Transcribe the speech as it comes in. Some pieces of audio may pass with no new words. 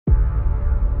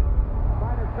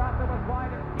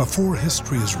Before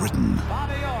history is written,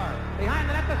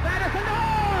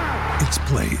 it's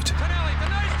played.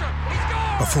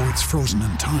 Before it's frozen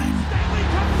in time,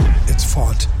 it's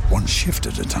fought one shift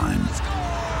at a time.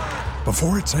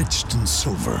 Before it's etched in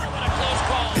silver,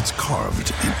 it's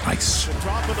carved in ice.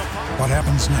 What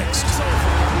happens next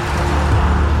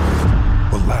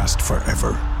will last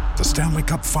forever. The Stanley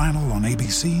Cup Final on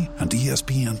ABC and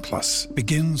ESPN Plus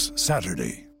begins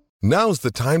Saturday. Now's the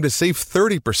time to save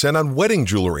 30% on wedding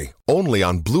jewelry, only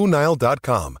on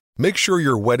BlueNile.com. Make sure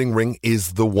your wedding ring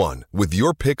is the one with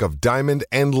your pick of diamond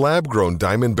and lab-grown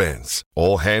diamond bands,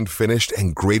 all hand-finished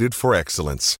and graded for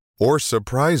excellence. Or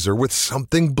surprise her with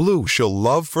something blue she'll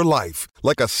love for life,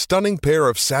 like a stunning pair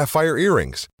of sapphire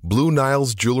earrings. Blue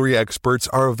Nile's jewelry experts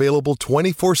are available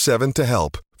 24/7 to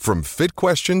help, from fit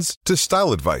questions to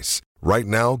style advice. Right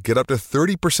now, get up to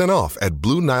 30% off at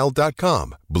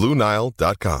BlueNile.com.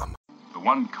 BlueNile.com. The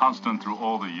one constant through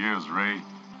all the years, Ray,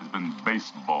 has been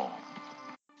baseball.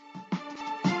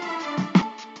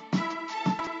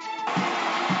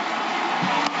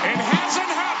 It hasn't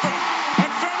happened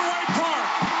at Fenway Park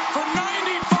for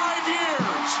 95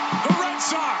 years. The Red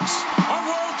Sox are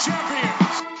world champions.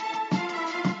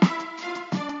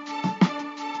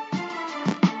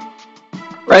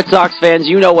 Red Sox fans,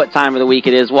 you know what time of the week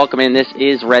it is. Welcome in. This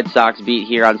is Red Sox Beat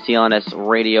here on CLNS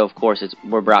Radio. Of course,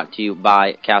 we're brought to you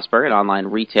by Casper, an online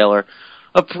retailer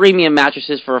of premium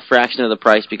mattresses for a fraction of the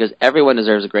price, because everyone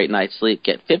deserves a great night's sleep.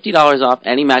 Get $50 off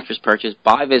any mattress purchase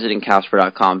by visiting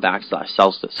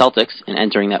Casper.com/Celtics and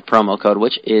entering that promo code,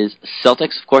 which is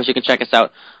Celtics. Of course, you can check us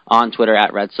out on Twitter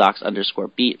at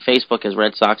 @RedSox_Beat. Facebook is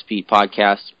Red Sox Beat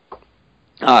Podcast.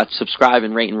 Subscribe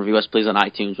and rate and review us, please, on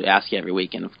iTunes. We ask you every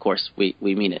week, and of course, we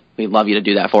mean it. We'd love you to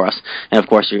do that for us. And of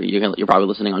course, you're probably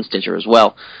listening on Stitcher as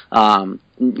well.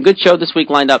 Good show this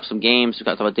week lined up. Some games. We've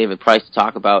got about David Price to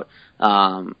talk about.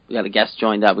 We got a guest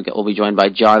joined up. We'll be joined by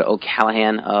John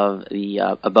O'Callahan of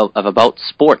the About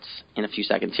Sports in a few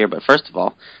seconds here. But first of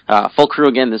all, full crew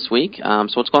again this week. So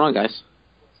what's going on, guys?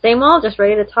 Same old. Just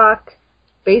ready to talk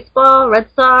baseball, Red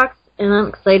Sox, and I'm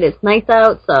excited. It's nice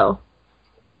out, so.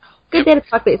 Good day to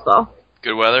talk baseball.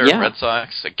 Good weather, yeah. Red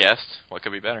Sox, a guest. What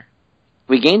could be better?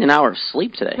 We gained an hour of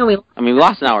sleep today. No, we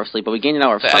lost an hour of sleep, but we gained an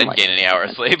hour of sunlight. I didn't gain any hour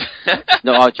of sleep.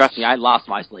 No, trust me, I lost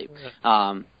my sleep.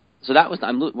 So that was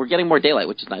we're getting more daylight,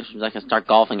 which is nice. I can start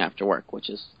golfing after work, which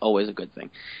is always a good thing.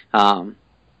 John,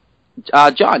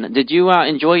 did you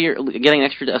enjoy getting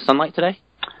extra sunlight today?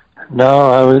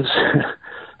 No, I was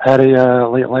had a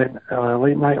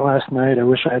late night last night. I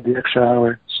wish I had the extra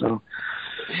hour. So.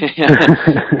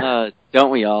 Don't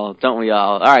we all?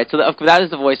 All right, so that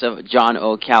is the voice of John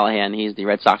O'Callahan. He's the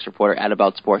Red Sox reporter at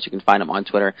About Sports. You can find him on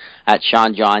Twitter at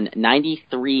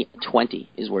SeanJohn9320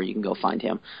 is where you can go find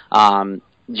him.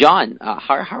 John,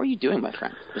 how are you doing, my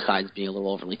friend, besides being a little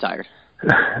overly tired?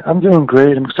 I'm doing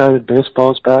great. I'm excited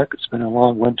baseball's back. It's been a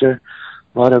long winter.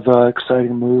 A lot of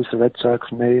exciting moves the Red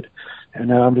Sox made, and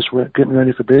now I'm just getting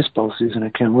ready for baseball season. I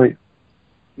can't wait.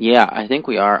 Yeah, I think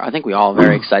we are. I think we all are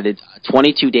very excited.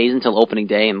 22 days until opening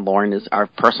day, and Lauren is our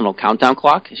personal countdown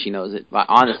clock. She knows it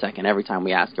on a second every time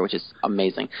we ask her, which is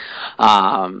amazing.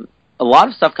 A lot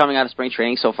of stuff coming out of spring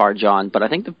training so far, John, but I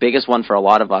think the biggest one for a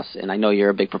lot of us, and I know you're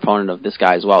a big proponent of this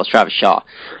guy as well, is Travis Shaw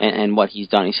and what he's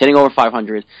done. He's hitting over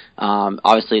 500.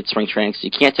 Obviously, it's spring training, so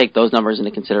you can't take those numbers into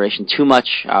consideration too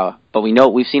much, but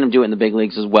we've seen him do it in the big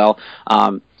leagues as well.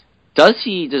 Does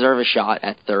he deserve a shot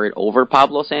at third over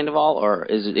Pablo Sandoval, or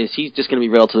is he just going to be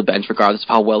railed to the bench regardless of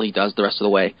how well he does the rest of the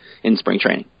way in spring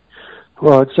training?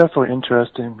 Well, it's definitely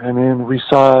interesting. I mean, we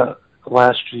saw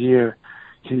last year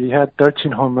he had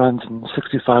 13 home runs in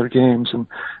 65 games, and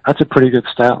that's a pretty good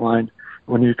stat line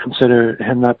when you consider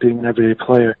him not being an everyday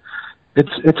player.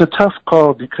 It's a tough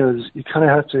call because you kind of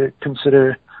have to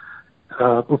consider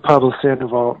with Pablo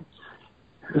Sandoval,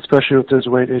 especially with his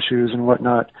weight issues and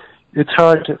whatnot. It's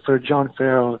hard for John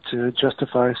Farrell to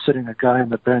justify sitting a guy on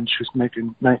the bench who's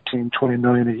making $19-20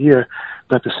 million a year,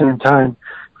 but at the same time,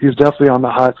 he's definitely on the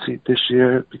hot seat this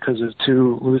year because of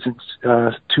two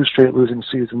straight losing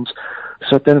seasons.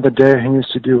 So at the end of the day, he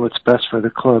needs to do what's best for the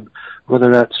club,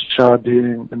 whether that's Shaw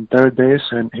being in third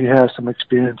base, and he has some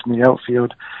experience in the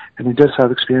outfield, and he does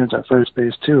have experience at first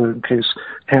base too, in case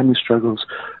Hanley struggles.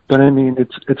 But I mean,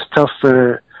 it's tough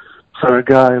for a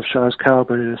guy of Shaw's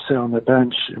caliber to sit on the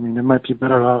bench. I mean, it might be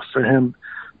better off for him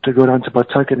to go down to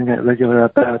Pawtucket and get regular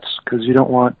at-bats, because you don't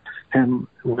want him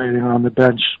waiting on the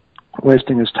bench,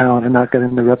 wasting his talent and not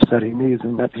getting the reps that he needs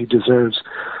and that he deserves.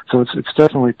 So it's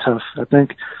definitely tough. I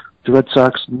think the Red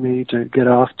Sox need to get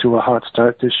off to a hot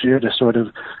start this year to sort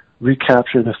of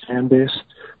recapture the fan base.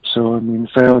 So, I mean,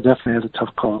 Farrell definitely has a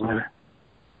tough call there.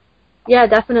 Yeah,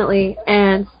 definitely. And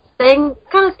And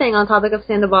staying on topic of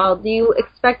Sandoval, do you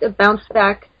expect a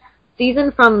bounce-back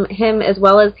season from him as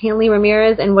well as Hanley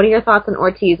Ramirez? And what are your thoughts on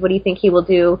Ortiz? What do you think he will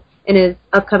do in his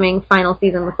upcoming final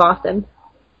season with Boston?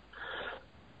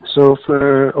 So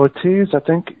for Ortiz, I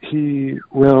think he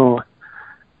will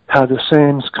have the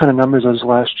same kind of numbers as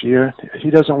last year. He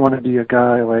doesn't want to be a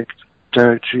guy like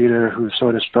Derek Jeter who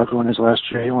sort of struggled in his last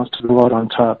year. He wants to go out on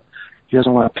top. He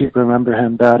doesn't want people to remember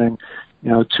him batting,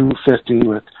 250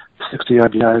 with 60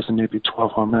 RBIs and maybe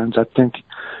 12 home runs. I think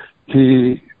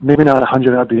he, maybe not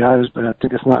 100 RBIs, but I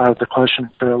think it's not out of the question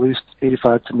for at least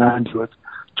 85 to 90 with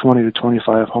 20 to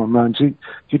 25 home runs.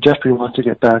 He definitely wants to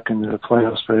get back into the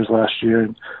playoffs for his last year,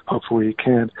 and hopefully he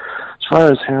can. As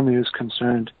far as Hanley is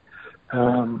concerned,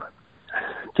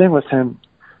 thing with him,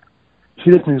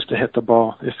 he just needs to hit the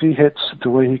ball. If he hits the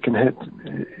way he can hit,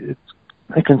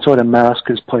 it can sort of mask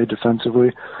his play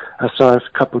defensively. I saw a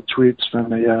couple of tweets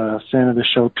from a fan of the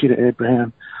show, Peter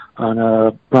Abraham,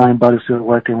 on Brian Butterfield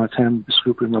working with him,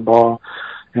 scooping the ball.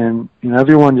 And,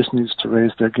 everyone just needs to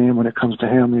raise their game when it comes to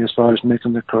Hanley as far as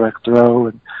making the correct throw.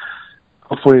 And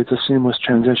hopefully it's a seamless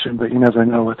transition, but you never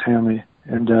know with Hanley.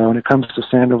 And when it comes to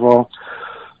Sandoval,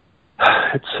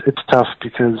 it's tough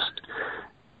because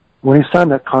when he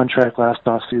signed that contract last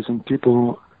offseason,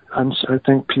 I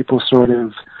think people sort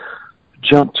of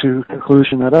jumped to the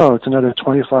conclusion that, it's another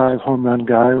 25 home run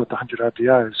guy with 100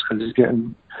 RBIs because he's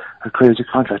getting a crazy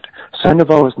contract.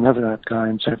 Sandoval was never that guy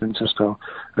in San Francisco.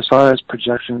 As far as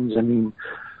projections,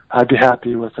 I'd be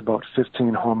happy with about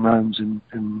 15 home runs and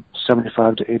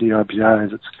 75 to 80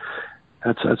 RBIs.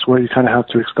 That's what you kind of have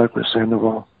to expect with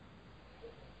Sandoval.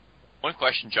 One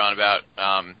question, John,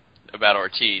 about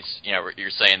Ortiz. You're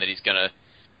saying that he's going to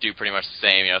do pretty much the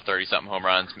same, 30-something home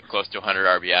runs, close to 100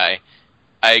 RBI.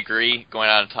 I agree, going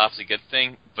out on top is a good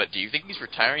thing, but do you think he's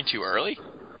retiring too early?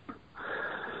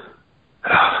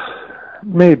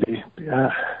 Maybe.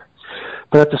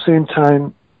 But at the same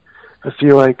time, I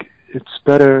feel like it's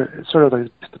better, it's sort of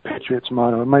like the Patriots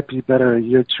motto, it might be better a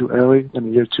year too early than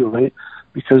a year too late,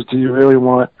 because do you really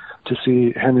want to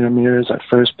see Hanley Ramirez at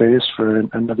first base for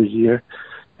another year?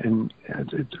 And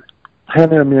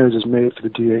Hanley Ramirez is made for the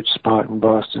DH spot in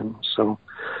Boston, so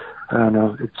I don't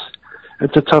know.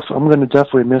 It's a tough. I'm going to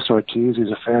definitely miss Ortiz. He's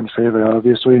a fan favorite,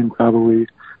 obviously, and probably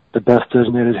the best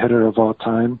designated hitter of all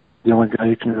time. The only guy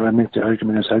you can really make the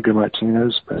argument is Edgar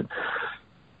Martinez, but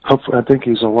hopefully, I think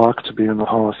he's a lock to be in the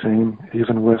Hall of Fame,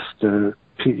 even with the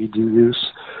PED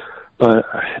use. But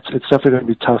it's definitely going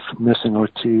to be tough missing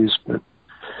Ortiz. But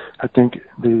I think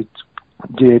the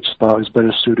DH spot is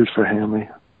better suited for Hanley.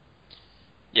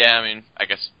 Yeah, I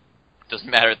guess it doesn't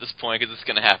matter at this point because it's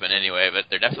going to happen anyway. But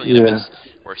they're definitely going to miss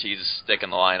Ortiz's stick in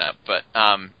the lineup. But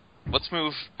let's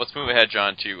move ahead,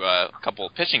 John, to a couple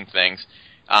of pitching things.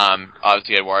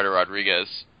 Obviously, Eduardo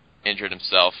Rodriguez injured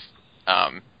himself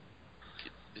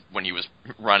when he was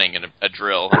running in a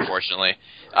drill, unfortunately.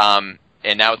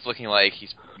 And now it's looking like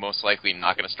he's most likely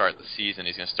not going to start the season.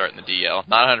 He's going to start in the DL.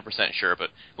 Not 100% sure, but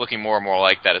looking more and more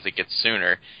like that as it gets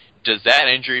sooner. Does that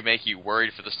injury make you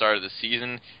worried for the start of the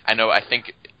season? I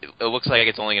think it looks like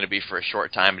it's only going to be for a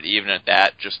short time, but even at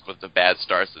that, just with the bad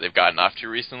starts that they've gotten off to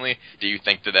recently, do you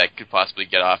think that could possibly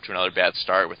get off to another bad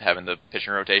start with having the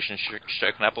pitching rotation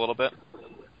shaken up a little bit?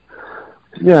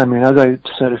 Yeah, as I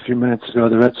said a few minutes ago,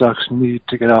 the Red Sox need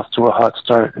to get off to a hot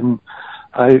start. And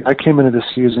I came into the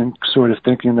season sort of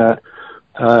thinking that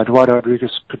Eduardo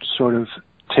Rodriguez could sort of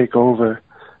take over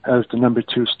as the number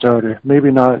 2 starter. Maybe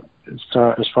not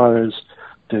as far as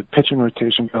the pitching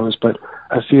rotation goes, but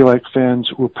I feel like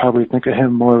fans will probably think of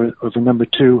him more of a number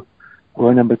 2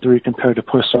 or a number 3 compared to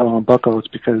Porcello and Buchholz,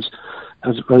 because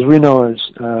as we know, as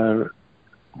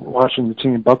watching the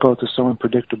team, Buchholz is so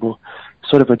unpredictable,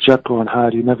 sort of a Jekyll and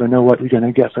Hyde. You never know what you're going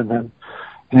to get from him.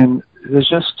 And there's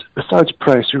just, besides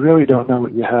price, you really don't know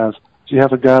what you have. You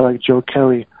have a guy like Joe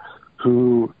Kelly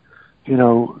who,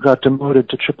 got demoted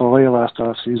to AAA last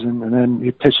offseason, and then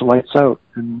he pitched lights out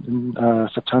in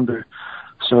September.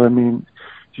 So,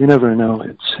 you never know.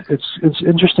 It's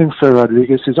interesting for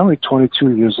Rodriguez. He's only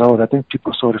 22 years old. I think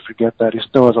people sort of forget that. He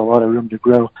still has a lot of room to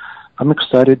grow. I'm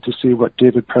excited to see what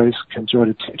David Price can sort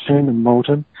of teach him and mold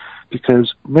him,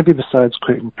 because maybe besides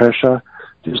Clayton Kershaw,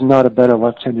 there's not a better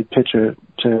left-handed pitcher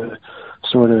to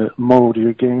sort of mold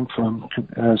your game from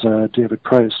as David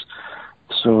Price.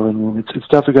 So, it's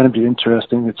definitely going to be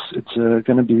interesting. It's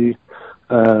going to be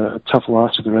a tough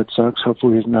loss to the Red Sox.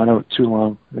 Hopefully he's not out too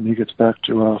long and he gets back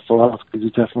to full health, because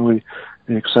he's definitely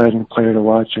an exciting player to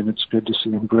watch, and it's good to see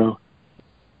him grow.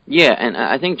 Yeah, and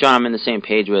I think, John, I'm in the same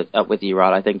page with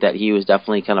Erod. I think that he was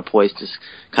definitely kind of poised to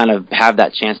kind of have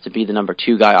that chance to be the number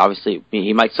 2 guy. Obviously,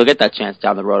 he might still get that chance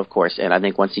down the road, of course, and I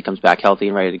think once he comes back healthy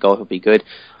and ready to go, he'll be good.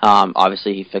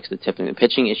 Obviously, he fixed the tipping and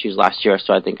pitching issues last year,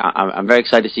 so I think I'm very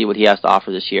excited to see what he has to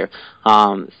offer this year.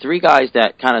 3 guys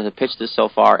that kind of have pitched this so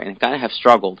far and kind of have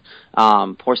struggled,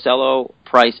 Porcello,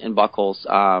 Price, and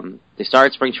Buchholz. They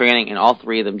started spring training, and all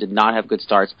 3 of them did not have good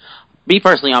starts. Me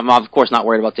personally, I'm of course not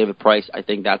worried about David Price. I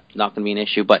think that's not going to be an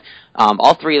issue. But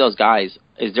all 3 of those guys,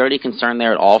 is there any concern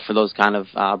there at all for those kind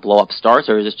of blow-up starts,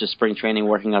 or is this just spring training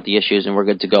working out the issues and we're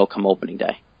good to go come opening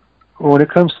day? Well, when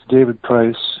it comes to David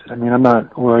Price, I mean, I'm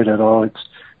not worried at all.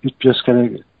 He's just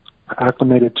getting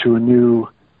acclimated to a new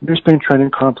spring training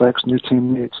complex, new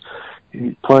teammates,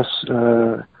 plus,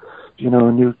 a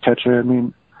new catcher. I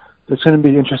mean, it's going to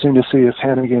be interesting to see if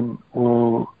Hannigan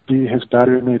will be his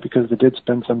battery mate, because they did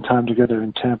spend some time together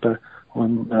in Tampa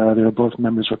when they were both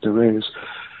members with the Rays.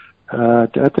 I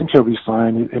think he'll be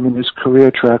fine. I mean, his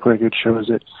career track record shows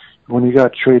it. When he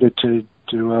got traded to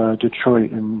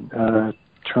Detroit and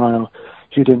Toronto,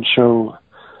 he didn't show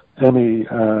any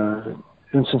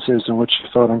instances in which he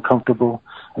felt uncomfortable.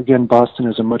 Again, Boston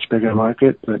is a much bigger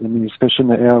market, but I mean, he's pitched in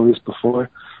the AL East before,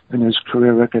 and his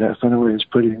career record at Fenway is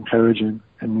pretty encouraging,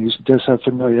 and he does have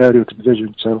familiarity with the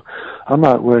division, so I'm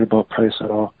not worried about Price at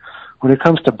all. When it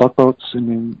comes to Buchholz, I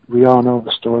mean, we all know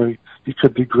the story. He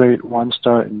could be great one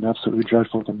start and absolutely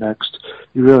dreadful the next.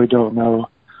 You really don't know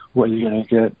what you're going to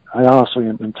get. I honestly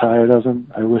am tired of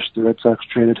him. I wish the Red Sox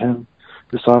traded him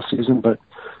this offseason, but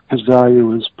his value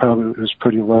was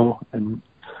pretty low, and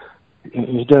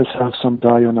he does have some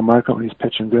value in the market when he's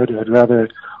pitching good. I'd rather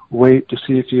wait to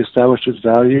see if he establishes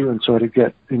value and sort of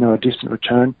get, a decent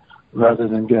return rather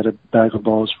than get a bag of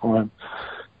balls for him.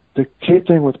 The key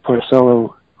thing with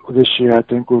Porcello this year, I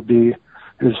think,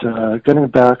 is getting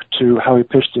back to how he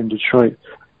pitched in Detroit,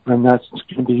 and that's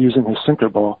going to be using his sinker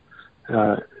ball.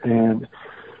 And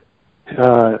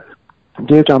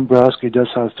Dave Dombrowski does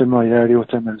have familiarity with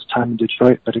him in his time in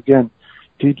Detroit, but again,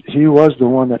 he was the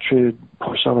one that traded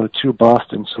Porcello to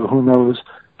Boston, so who knows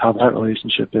how that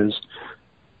relationship is.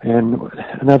 And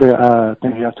another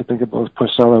thing you have to think about with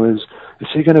Porcello is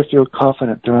he going to feel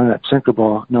confident throwing that sinker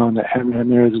ball, knowing that Henry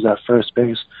Ramirez is at first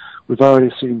base? We've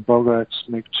already seen Bogarts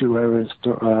make 2 errors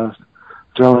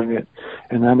throwing it,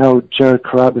 and I know Jared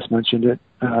Carrabis mentioned it.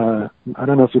 I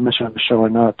don't know if he mentioned it on the show or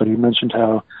not, but he mentioned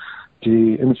how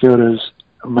the infielders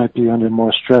might be under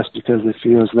more stress because they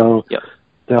feel as though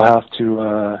they'll have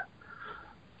to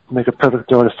make a perfect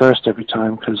throw to first every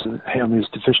time because of Hanley's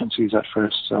deficiencies at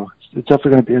first. So it's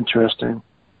definitely going to be interesting.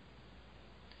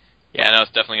 Yeah, no,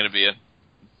 it's definitely going to be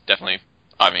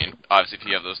obviously if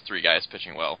you have those 3 guys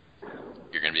pitching well,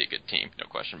 you're going to be a good team, no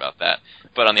question about that.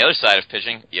 But on the other side of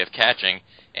pitching, you have catching,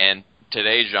 and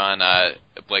today, John,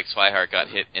 Blake Swihart got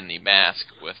hit in the mask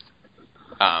with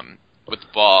the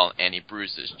ball, and he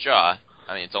bruised his jaw.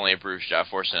 I mean, it's only a bruised jaw,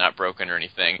 fortunately not broken or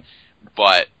anything,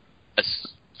 but let's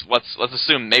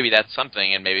assume maybe that's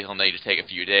something, and maybe he'll need to take a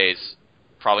few days.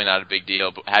 Probably not a big deal,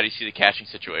 but how do you see the catching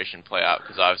situation play out?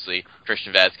 Because obviously,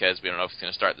 Christian Vazquez, we don't know if he's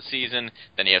going to start the season.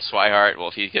 Then you have Swihart. Well,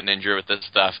 if he's getting injured with this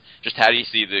stuff, just how do you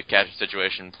see the catching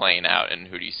situation playing out, and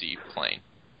who do you see playing?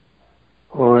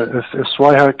 Well, if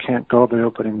Swihart can't go the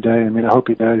opening day, I mean, I hope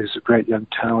he does. He's a great young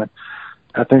talent.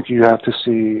 I think you have to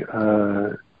see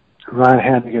Ryan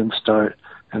Hannigan start,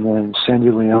 and then Sandy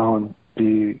Leon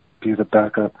be the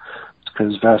backup,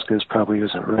 because Vazquez probably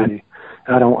isn't ready.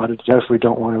 I definitely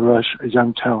don't want to rush a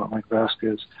young talent like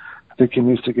Vazquez. I think he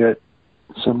needs to get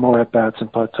some more at bats in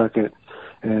Pawtucket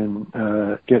and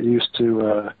get used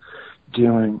to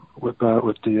dealing with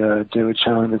the daily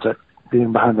challenges that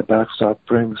being behind the backstop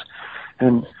brings.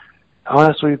 And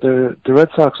honestly, the Red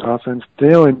Sox offense,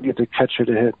 they only need the catcher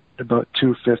to hit about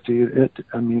 250.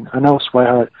 I know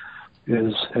Swihart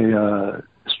is a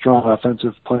strong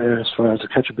offensive player as far as the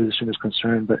catcher position is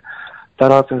concerned, but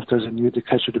that offense doesn't need the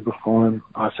catcher to perform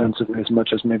offensively as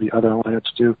much as maybe other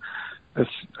lineups do.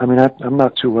 I'm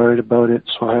not too worried about it.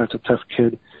 Swihart's a tough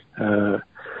kid.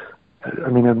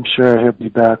 I'm sure he'll be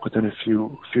back within a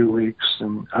few weeks,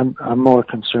 and I'm more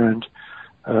concerned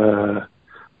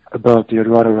about the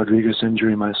Eduardo Rodriguez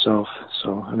injury myself.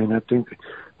 So, I think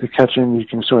the catching, you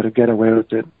can sort of get away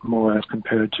with it more as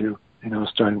compared to,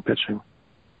 starting pitching.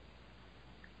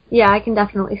 Yeah, I can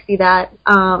definitely see that.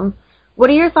 What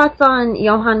are your thoughts on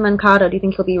Yohan Moncada? Do you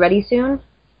think he'll be ready soon?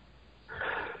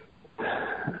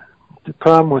 The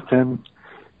problem with him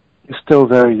is still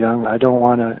very young.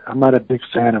 I'm not a big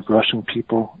fan of rushing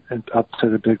people up to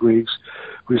the big leagues.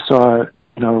 We saw,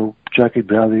 Jackie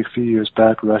Bradley a few years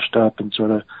back rushed up and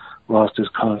sort of lost his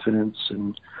confidence.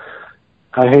 And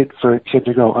I hate for a kid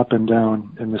to go up and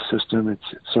down in the system.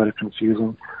 It's sort of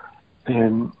confusing.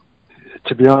 And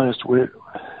to be honest,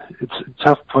 it's a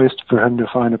tough place for him to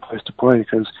find a place to play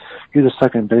because he's a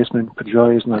second baseman.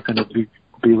 Pedroia is not going to be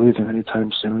leaving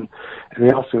anytime soon. And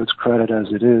the outfield's crowded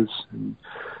as it is, and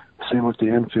same with the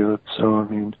infield. So, I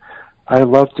mean, I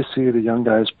love to see the young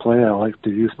guys play. I like the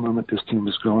youth movement this team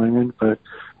is going in, but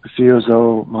I feel as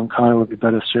though Moncada would be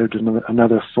better served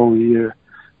another full year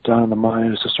down in the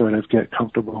minors to sort of get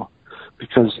comfortable.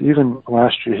 Because even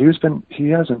last year, he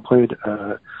hasn't played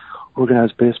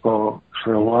organized baseball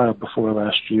for a while before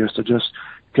last year, so just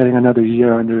getting another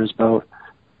year under his belt,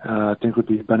 I think would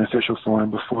be beneficial for him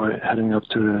before heading up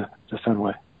to the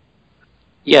Fenway.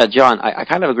 Yeah, John, I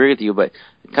kind of agree with you, but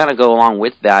kind of go along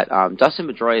with that. Dustin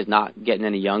Pedroia is not getting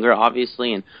any younger,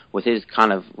 obviously, and with his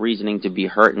kind of reasoning to be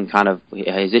hurt and kind of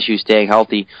his issues staying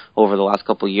healthy over the last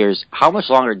couple of years, how much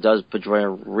longer does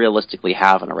Pedroia realistically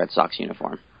have in a Red Sox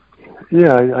uniform?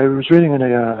 Yeah, I was reading an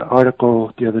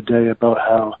article the other day about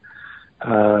how,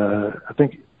 I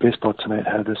think Baseball Tonight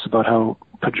had this, about how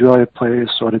Pedroia plays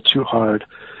sort of too hard,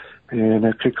 and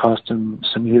it could cost him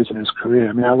some years in his career.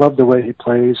 I mean, I love the way he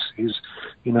plays. He's,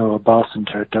 a Boston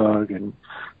dirt dog, and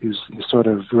he's sort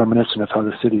of reminiscent of how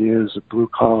the city is, a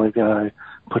blue-collar guy,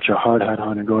 put your hard hat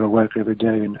on and go to work every day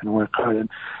and work hard. And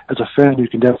as a fan, you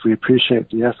can definitely appreciate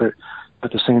the effort.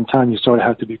 At the same time, you sort of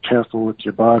have to be careful with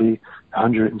your body.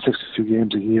 162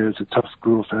 games a year is a tough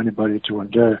gruel for anybody to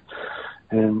endure.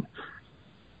 And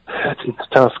it's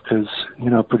tough because,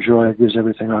 Pedroia gives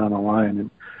everything out on the line.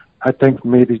 And I think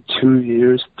maybe 2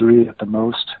 years, 3 at the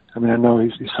most. I mean, I know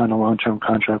he's signed a long-term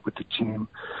contract with the team,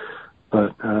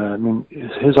 but,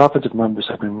 his offensive numbers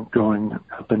have been going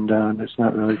up and down. It's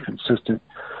not really consistent.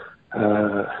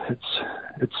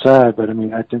 It's sad, but,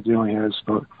 I think he only has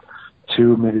about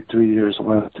 2, maybe 3 years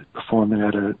left performing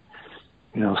at a,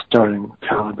 starting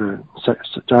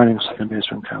second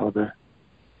baseman caliber.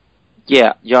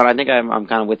 Yeah, John, I think I'm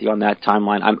kind of with you on that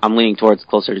timeline. I'm leaning towards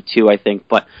closer to 2, I think,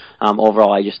 but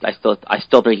overall, I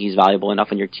still think he's valuable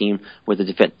enough in your team with the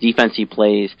defense he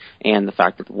plays and the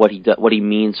fact that what he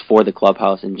means for the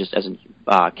clubhouse and just as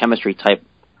a chemistry type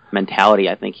mentality.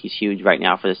 I think he's huge right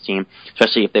now for this team,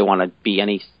 especially if they want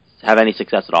to have any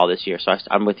success at all this year. So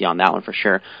I'm with you on that one for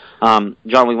sure. John,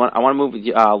 I want to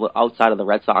move outside of the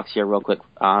Red Sox here real quick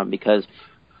because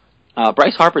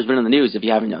Bryce Harper's been in the news, if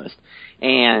you haven't noticed.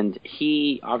 And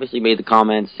he obviously made the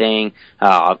comments saying,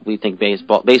 we think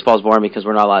baseball's boring because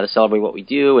we're not allowed to celebrate what we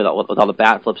do with all the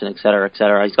bat flips and et cetera, et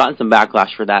cetera. He's gotten some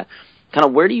backlash for that. Kind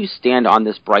of where do you stand on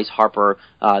this Bryce Harper,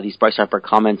 these Bryce Harper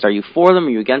comments? Are you for them? Are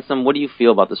you against them? What do you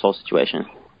feel about this whole situation?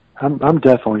 I'm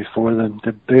definitely for them.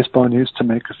 The baseball needs to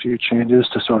make a few changes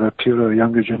to sort of appeal to a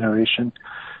younger generation.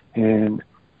 And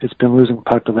it's been losing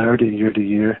popularity year to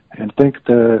year. And I think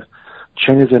the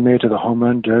changes they made to the home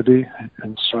run derby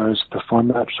and as far as the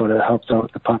format sort of helped out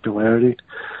the popularity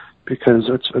because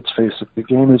let's face it, the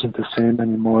game isn't the same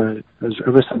anymore.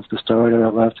 Ever since the starter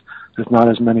left, there's not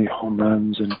as many home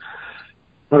runs and in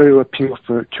order to appeal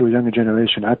to a younger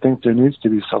generation, I think there needs to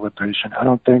be celebration. I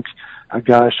don't think a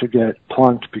guy should get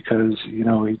plunked because,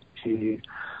 he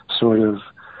sort of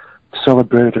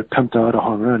celebrated or pumped out a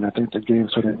home run. I think the game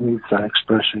sort of needs that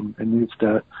expression and needs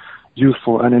that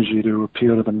youthful energy to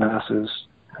appeal to the masses,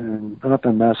 and not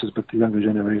the masses, but the younger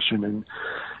generation. And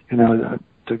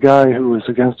the guy who was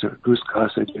against it, Goose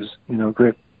Gossage, is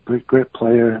great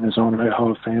player in his own right,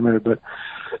 Hall of Famer. But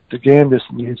the game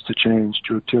just needs to change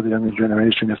to appeal to the younger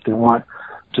generation if they want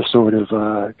to sort of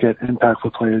get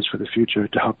impactful players for the future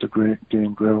to help the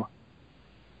game grow.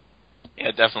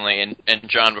 Yeah, definitely. And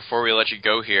John, before we let you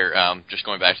go here, just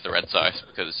going back to the Red Sox,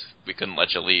 because we couldn't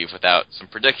let you leave without some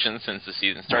predictions since the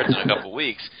season starts in a couple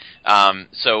weeks.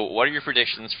 So what are your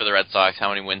predictions for the Red Sox? How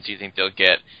many wins do you think they'll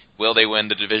get? Will they win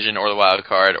the division or the wild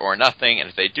card or nothing? And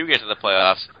if they do get to the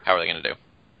playoffs, how are they going to do?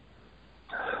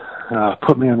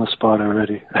 Put me on the spot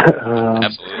already.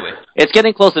 Absolutely. It's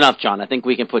getting close enough, John. I think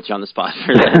we can put you on the spot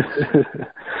for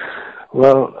that.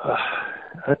 Well,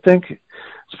 I think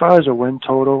as far as a win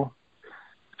total,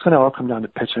 it's going to all come down to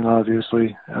pitching,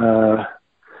 obviously.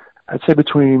 I'd say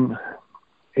between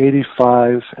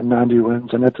 85 and 90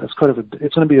 wins, and it's going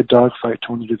to be a dogfight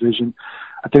to win the division.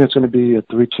 I think it's going to be a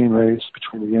 3-team race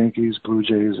between the Yankees, Blue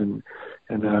Jays, and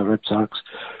Red Sox.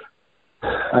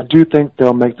 I do think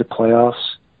they'll make the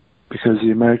playoffs because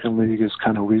the American League is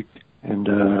kind of weak. And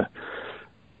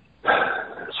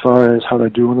as far as how they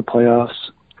do in the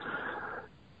playoffs,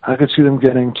 I could see them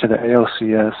getting to the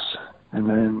ALCS, and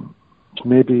then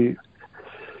maybe,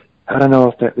 I don't know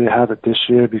if they have it this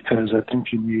year because I think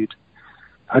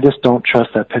I just don't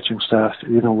trust that pitching staff,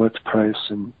 even with Price.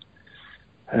 And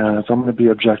If I'm going to be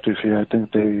objective here, I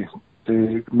think they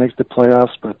make the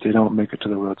playoffs, but they don't make it to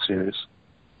the World Series.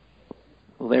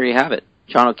 Well, there you have it.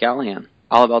 John O'Callahan,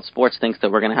 All About Sports, thinks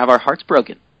that we're going to have our hearts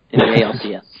broken in the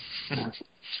ALCS.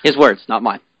 His words, not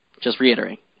mine. Just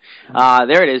reiterating.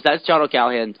 There it is. That's John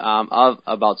O'Callahan of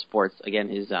About Sports. Again,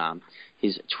 his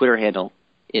Twitter handle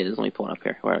is, let me pull it up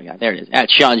here. Where we got? There it is. At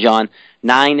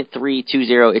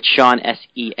SeanJohn9320. It's Sean,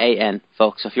 S-E-A-N,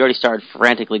 folks. So if you already started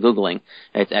frantically Googling,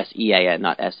 it's S-E-A-N,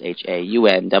 not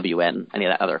S-H-A-U-N-W-N, any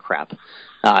of that other crap.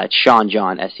 It's Sean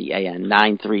John, S-E-A-N,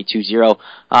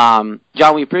 9320.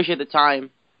 John, we appreciate the time.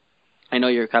 I know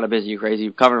you're kind of busy, you're crazy.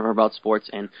 You're covering for About Sports,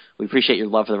 and we appreciate your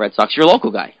love for the Red Sox. You're a local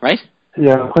guy, right?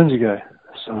 Yeah, Quincy guy.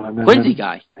 Quincy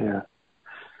guy. Yeah.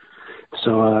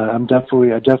 So I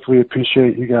definitely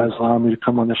appreciate you guys allowing me to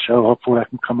come on the show. Hopefully I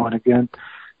can come on again.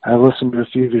 I've listened to a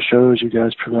few of your shows. You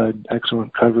guys provide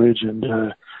excellent coverage,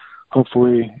 and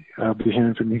hopefully I'll be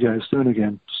hearing from you guys soon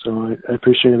again. So I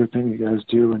appreciate everything you guys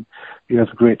do, and you have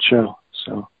a great show.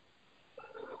 So.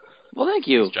 Well, thank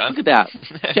you. Thanks, John. Look at that.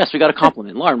 Yes, we got a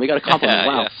compliment. Lauren, we got a compliment.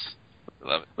 Wow. Yes.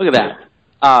 Love it. Look at that.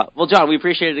 Well, John, we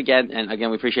appreciate it again, and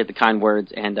again, we appreciate the kind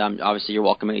words, and obviously you're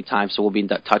welcome anytime, so we'll be in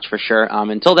touch for sure.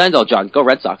 Until then, though, John, go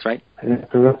Red Sox, right? Yeah,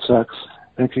 go Red Sox.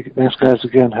 Thank you. Thanks, guys,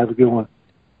 again. Have a good one.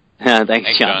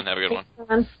 Thanks, John. Have a good one.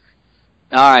 John.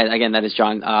 All right, again, that is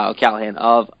John O'Callahan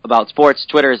of About Sports.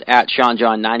 Twitter is at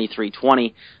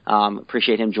SeanJohn9320.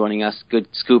 Appreciate him joining us. Good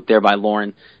scoop there by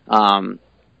Lauren,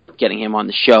 getting him on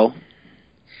the show.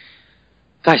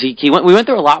 Guys, we went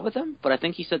through a lot with him, but I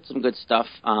think he said some good stuff.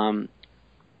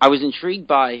 I was intrigued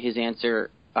by his answer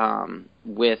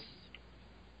with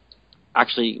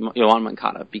actually Yoan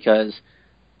Moncada, because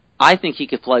I think he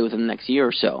could play within the next year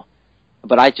or so.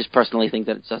 But I just personally think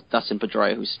that it's Dustin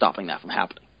Pedroia who's stopping that from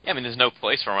happening. Yeah, I mean, there's no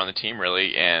place for him on the team,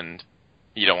 really, and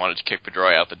you don't want to kick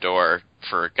Pedroia out the door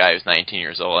for a guy who's 19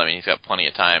 years old. I mean, he's got plenty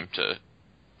of time to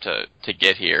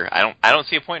get here. I don't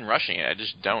see a point in rushing it. I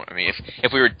just don't. I mean,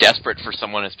 if we were desperate for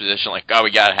someone in his position, like, oh,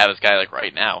 we got to have this guy like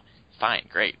right now, fine,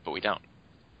 great, but we don't.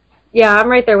 Yeah, I'm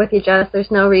right there with you, Jess.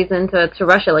 There's no reason to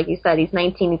rush it. Like you said, he's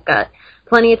 19. He's got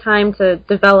plenty of time to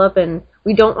develop, and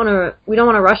we don't want to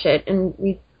rush it, and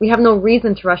we have no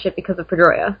reason to rush it because of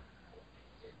Pedroia.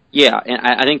 Yeah, and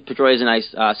I think Pedroia is a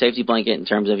nice safety blanket in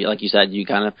terms of, like you said, you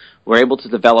kind of were able to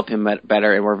develop him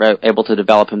better, and we're able to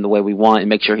develop him the way we want and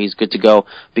make sure he's good to go,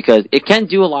 because it can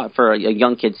do a lot for a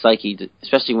young kid's psyche,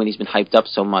 especially when he's been hyped up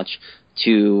so much,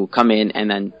 to come in and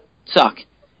then suck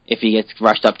if he gets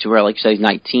rushed up too early. Like you said, he's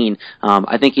 19.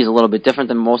 I think he's a little bit different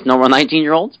than most normal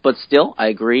 19-year-olds, but still, I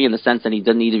agree in the sense that he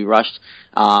doesn't need to be rushed.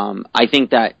 I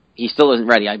think that he still isn't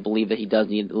ready. I believe that he does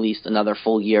need at least another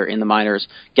full year in the minors,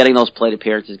 getting those plate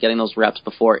appearances, getting those reps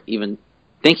before even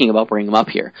thinking about bringing him up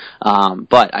here.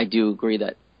 But I do agree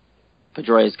that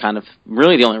Pedroia is kind of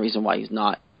really the only reason why he's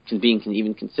not being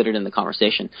even considered in the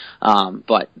conversation.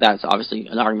 But that's obviously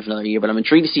an argument for another year. But I'm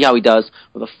intrigued to see how he does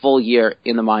with a full year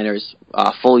in the minors,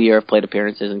 full year of plate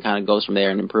appearances, and kind of goes from there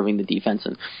and improving the defense.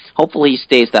 And hopefully he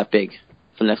stays that big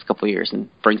for the next couple of years and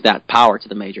brings that power to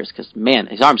the majors, because, man,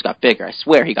 his arms got bigger. I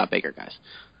swear he got bigger, guys.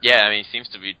 Yeah, I mean, he seems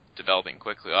to be developing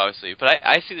quickly, obviously. But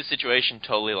I see the situation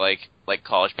totally like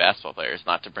college basketball players,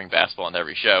 not to bring basketball into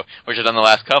every show, which I've done the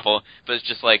last couple, but it's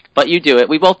just like... But you do it.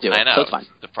 We both do it. I know. So it's fine.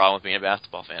 The problem with being a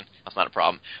basketball fan. That's not a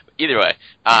problem. But either way,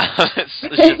 it's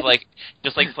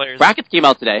just like players... Brackets came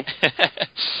out today.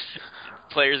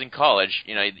 Players in college,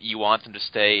 you want them to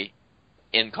stay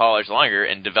in college longer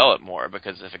and develop more,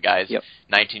 because if a guy's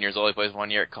 19 years old, he plays 1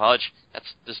 year at college, that's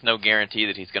just no guarantee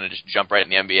that he's going to just jump right in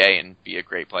the NBA and be a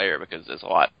great player, because there's a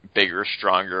lot bigger,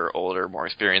 stronger, older, more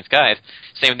experienced guys.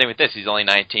 Same thing with this. He's only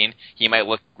 19. He might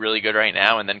look really good right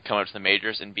now and then come up to the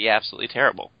majors and be absolutely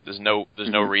terrible. There's no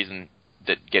reason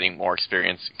that getting more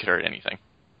experience could hurt anything.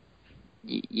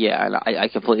 Yeah, I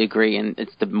completely agree, and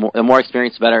it's the more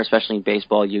experience, the better, especially in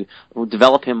baseball. You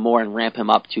develop him more and ramp him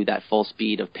up to that full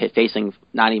speed of facing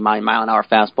 90-mile-an-hour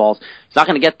fastballs. He's not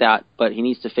going to get that, but he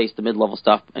needs to face the mid-level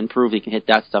stuff and prove he can hit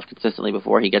that stuff consistently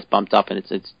before he gets bumped up, and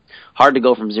it's hard to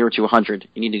go from 0 to 100.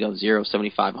 You need to go 0,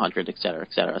 75, 100, et cetera,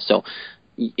 et cetera. So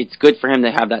it's good for him to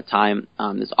have that time.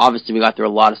 Obviously, we got through a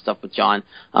lot of stuff with John.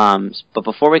 But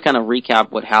before we kind of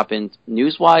recap what happened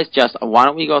news-wise, Jess, why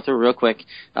don't we go through real quick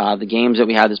the games that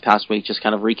we had this past week, just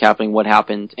kind of recapping what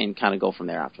happened and kind of go from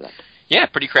there after that. Yeah,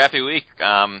 pretty crappy week.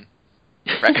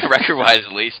 Record-wise,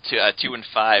 at least,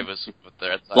 2-5 was what the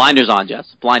Red Sox. Blinders on,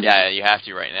 Jess. Blinders. Yeah, you have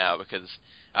to right now, because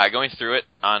going through it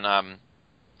on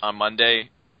Monday,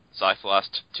 Sox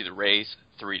lost to the Rays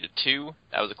 3-2.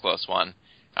 That was a close one.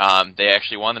 They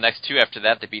actually won the next two after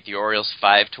that. They beat the Orioles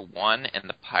 5-1 and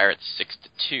the Pirates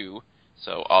 6-2.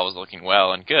 So all was looking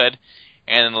well and good.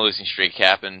 And then the losing streak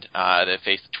happened. They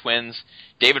faced the Twins.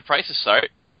 David Price's start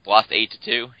lost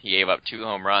 8-2. He gave up 2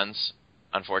 home runs,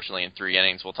 unfortunately, in 3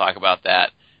 innings. We'll talk about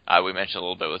that. We mentioned a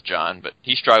little bit with John, but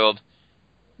he struggled.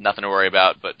 Nothing to worry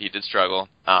about, but he did struggle.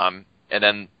 And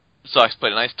then the Sox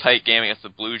played a nice tight game against the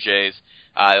Blue Jays.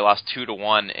 They lost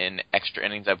 2-1 in extra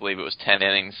innings. I believe it was 10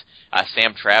 innings.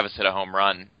 Sam Travis hit a home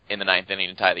run in the 9th inning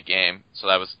to tie the game, so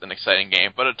that was an exciting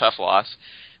game, but a tough loss.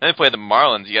 Then they played the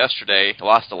Marlins yesterday,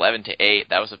 lost 11-8.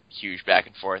 That was a huge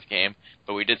back-and-forth game,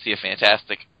 but we did see a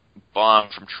fantastic bomb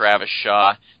from Travis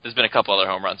Shaw. There's been a couple other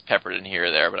home runs peppered in here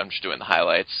or there, but I'm just doing the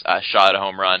highlights. Shaw had a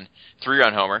home run,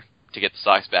 3-run homer to get the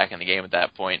Sox back in the game at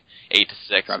that point,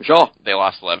 8-6. Travis Shaw. They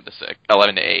lost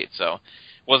 11-8, so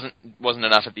wasn't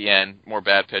enough at the end. More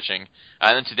bad pitching.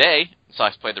 And then today, the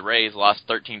Sox played the Rays, lost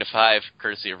 13-5,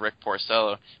 courtesy of Rick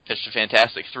Porcello. Pitched a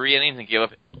fantastic 3 innings and gave up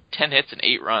 10 hits and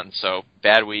 8 runs. So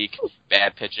bad week,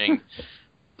 bad pitching.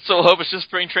 So we'll hope it's just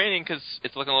spring training because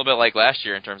it's looking a little bit like last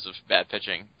year in terms of bad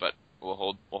pitching. But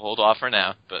we'll hold off for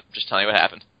now. But just telling you what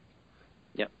happened.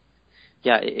 Yep.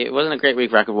 Yeah, it wasn't a great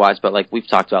week record-wise, but like we've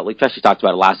talked about, we especially talked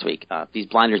about it last week. These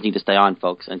blinders need to stay on,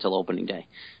 folks, until opening day,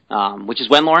 which is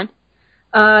when, Lauren?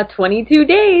 22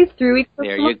 days, 3 weeks.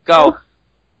 There you go.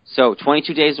 So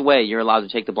 22 days away, you're allowed to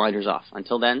take the blinders off.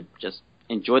 Until then, just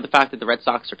enjoy the fact that the Red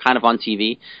Sox are kind of on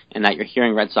TV and that you're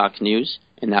hearing Red Sox news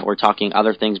and that we're talking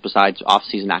other things besides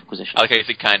off-season acquisitions. I like how you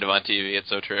say kind of on TV. It's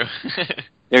so true.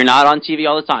 They're not on TV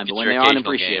all the time, but when they're on, game,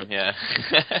 appreciate it. Yeah.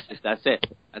 That's it.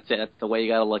 That's the way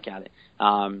you got to look at it.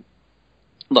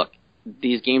 Look,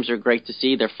 these games are great to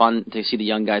see. They're fun to see the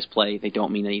young guys play. They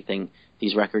don't mean anything.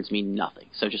 These records mean nothing.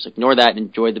 So just ignore that and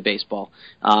enjoy the baseball.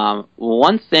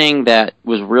 One thing that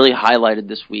was really highlighted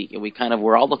this week, and we kind of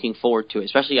were all looking forward to it,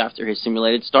 especially after his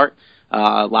simulated start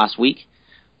last week,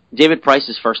 David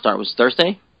Price's first start was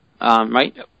Thursday,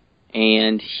 right? Yep.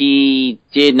 And he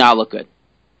did not look good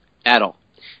at all.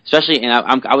 Especially, and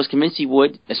I was convinced he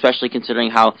would, especially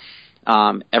considering how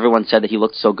everyone said that he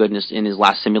looked so good in his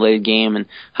last simulated game, and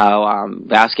how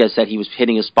Vasquez said he was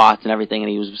hitting his spots and everything, and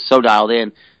he was so dialed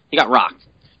in. He got rocked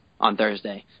on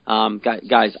Thursday.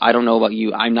 Guys, I don't know about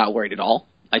you. I'm not worried at all.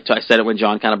 I said it when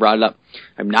John kind of brought it up.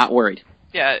 I'm not worried.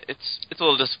 Yeah, it's a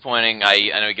little disappointing.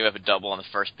 I know he gave up a double on the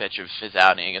first pitch of his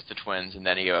outing against the Twins, and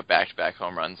then he gave up back-to-back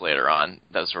home runs later on.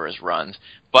 Those were his runs.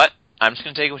 But I'm just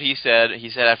going to take what he said. He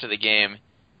said after the game,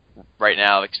 right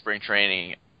now, like spring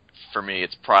training, for me,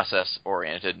 it's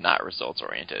process-oriented, not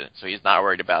results-oriented. So he's not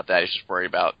worried about that. He's just worried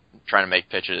about trying to make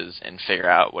pitches and figure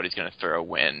out what he's going to throw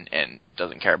when and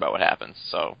doesn't care about what happens.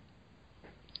 So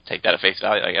take that at face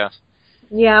value, I guess.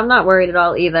 Yeah, I'm not worried at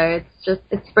all either.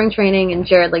 It's spring training, and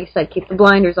Jared, like you said, keep the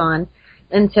blinders on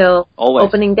until Always.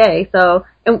 Opening day. So,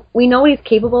 and we know what he's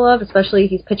capable of, especially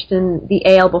he's pitched in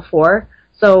the AL before.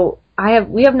 So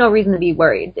we have no reason to be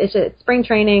worried. It's spring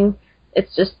training.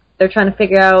 It's just they're trying to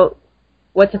figure out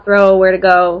what to throw, where to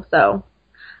go. So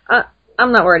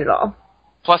I'm not worried at all.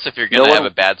 Plus, if you're going to have a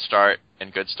bad start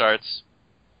and good starts,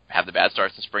 have the bad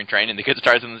starts in spring training, the good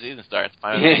starts in the season starts.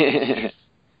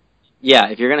 Yeah,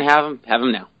 if you're going to have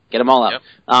them now. Get them all out.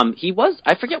 Yep. He was,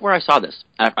 I forget where I saw this.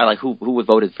 I like who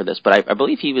voted for this, but I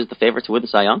believe he was the favorite to win the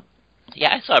Cy Young.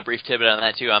 Yeah, I saw a brief tidbit on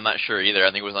that, too. I'm not sure either.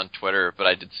 I think it was on Twitter, but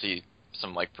I did see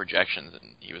some like projections,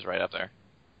 and he was right up there.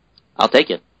 I'll take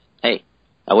it. Hey,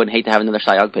 I wouldn't hate to have another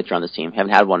Cy Young pitcher on this team.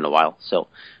 Haven't had one in a while, so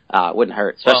it wouldn't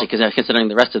hurt, especially considering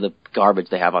the rest of the garbage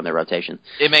they have on their rotation.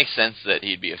 It makes sense that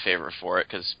he'd be a favorite for it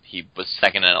because he was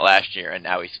second in it last year, and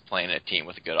now he's playing a team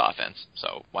with a good offense,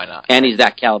 so why not? And he's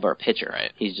that caliber pitcher.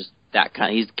 Right. He's just that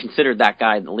kind. He's considered that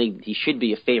guy in the league. He should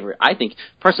be a favorite. I think,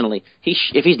 personally,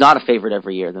 if he's not a favorite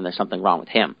every year, then there's something wrong with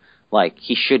him. Like,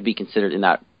 he should be considered in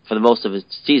that, for the most of his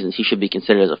seasons, he should be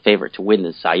considered as a favorite to win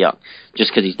the Cy Young,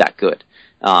 just because he's that good.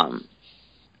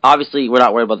 Obviously, we're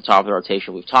not worried about the top of the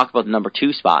rotation. We've talked about the number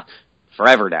 2 spot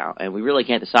forever now, and we really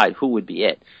can't decide who would be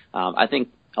it. I think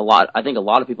a lot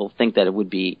of people think that it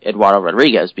would be Eduardo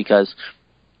Rodriguez because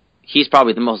he's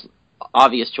probably the most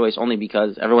obvious choice only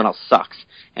because everyone else sucks,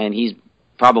 and he's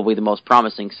probably the most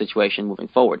promising situation moving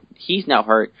forward. He's now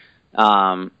hurt,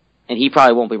 and he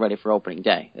probably won't be ready for opening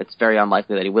day. It's very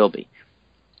unlikely that he will be.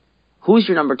 Who's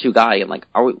your number 2 guy?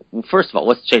 And first of all,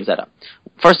 let's change that up.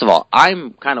 First of all,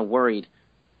 I'm kind of worried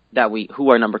that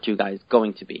who our number 2 guy is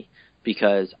going to be,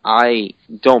 because I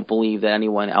don't believe that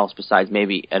anyone else besides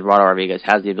maybe Eduardo Rodriguez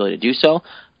has the ability to do so.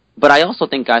 But I also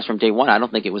think, guys, from day one, I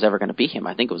don't think it was ever going to be him.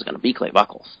 I think it was going to be Clay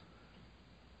Buchholz.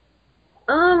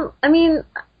 I mean,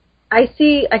 I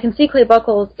can see Clay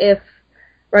Buchholz if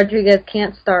Rodriguez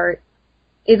can't start,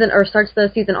 starts the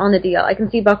season on the DL. I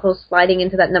can see Buchholz sliding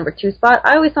into that number 2 spot.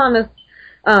 I always saw him as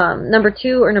number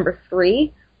 2 or number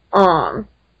 3,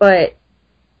 But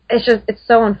it's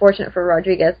so unfortunate for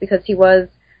Rodriguez because he was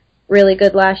really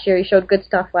good last year. He showed good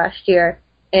stuff last year,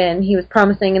 and he was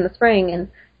promising in the spring. And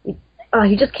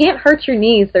you just can't hurt your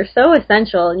knees; they're so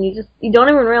essential, and you don't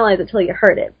even realize it till you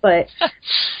hurt it. But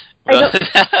well,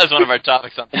 that was one of our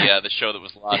topics on the show that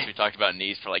was lost. We talked about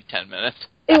knees for like 10 minutes.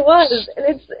 It was,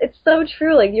 and it's so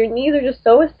true. Like your knees are just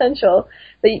so essential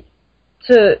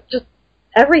to just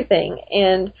everything.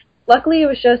 And luckily, it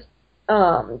was just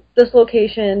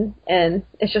dislocation, and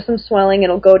it's just some swelling.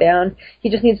 It'll go down. He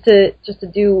just needs to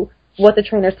do what the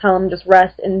trainers tell him. Just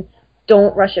rest and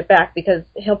don't rush it back because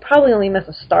he'll probably only miss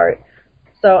a start.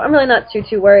 So I'm really not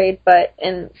too worried. But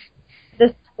in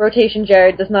this rotation,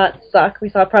 Jared does not suck. We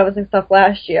saw promising stuff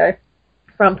last year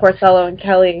from Porcello and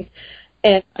Kelly.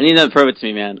 And I need them to prove it to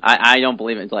me, man. I don't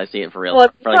believe it until I see it for real. Well,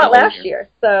 it's not last year,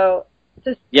 so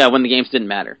yeah, when the games didn't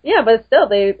matter. Yeah, but still,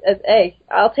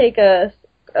 I'll take a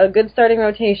good starting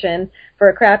rotation for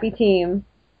a crappy team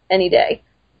any day.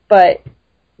 But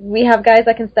we have guys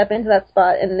that can step into that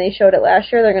spot, and they showed it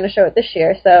last year. They're going to show it this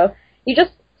year. So you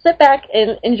just sit back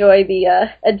and enjoy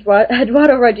the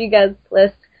Eduardo Rodriguez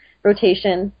list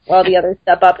rotation while the others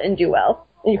step up and do well.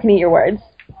 And you can eat your words.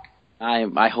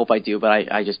 I hope I do, but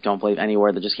I just don't believe any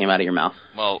word that just came out of your mouth.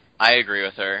 Well, I agree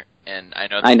with her, and I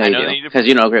know you do, because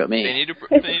you don't agree with me. They need to prove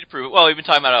it. Well, we've been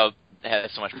talking about how they had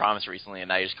so much promise recently, and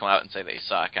now you just come out and say they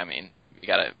suck. I mean, you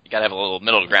gotta have a little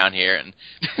middle ground here and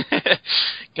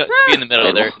be in the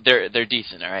middle. They're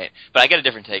decent, all right. But I got a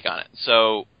different take on it.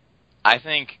 So I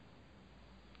think,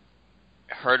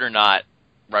 hurt or not,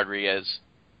 Rodriguez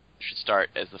should start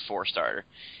as the 4 starter.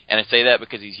 And I say that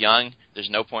because he's young. There's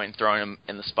no point in throwing him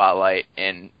in the spotlight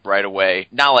and right away.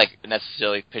 Not like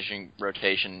necessarily pitching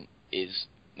rotation is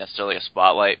necessarily a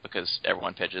spotlight because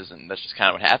everyone pitches and that's just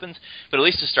kind of what happens. But at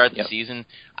least to start the season,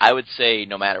 I would say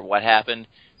no matter what happened,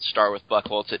 start with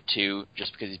Buchholz at 2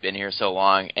 just because he's been here so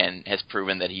long and has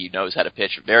proven that he knows how to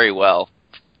pitch very well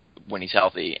when he's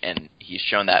healthy. And he's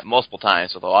shown that multiple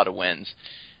times with a lot of wins.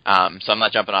 So I'm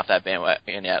not jumping off that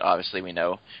bandwagon yet. Obviously, we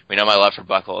know my love for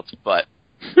Buchholz, but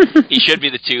he should be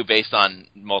the 2 based on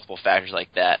multiple factors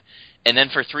like that. And then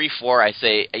for 3-4, I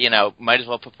say, might as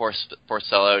well put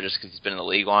Porcello just because he's been in the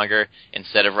league longer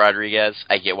instead of Rodriguez.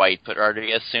 I get why you'd put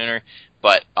Rodriguez sooner,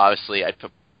 but obviously I'd put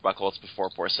Buchholz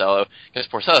before Porcello because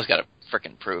Porcello's got to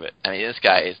frickin' prove it. I mean, this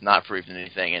guy is not proving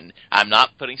anything, and I'm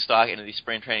not putting stock into these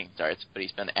spring training starts, but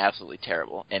he's been absolutely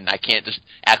terrible. And I can't just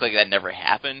act like that never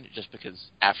happened just because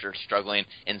after struggling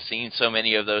and seeing so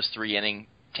many of those 3-inning,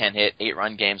 10-hit,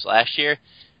 8-run games last year,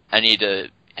 I need to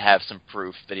have some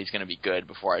proof that he's going to be good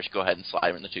before I just go ahead and slide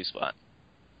him in the 2 spot.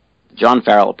 John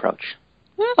Farrell approach.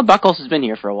 Well, Buchholz has been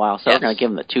here for a while, so we're going to give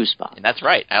him the 2 spot. And that's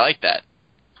right. I like that.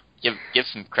 Give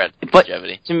some credit to but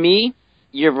longevity. To me,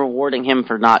 you're rewarding him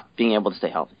for not being able to stay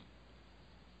healthy.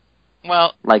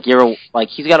 Well,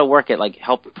 he's got to work at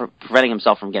preventing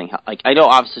himself from getting I know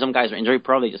obviously some guys are injury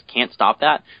prone, they just can't stop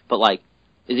that. But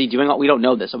is he doing we don't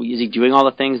know this. Is he doing all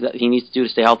the things that he needs to do to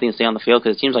stay healthy and stay on the field?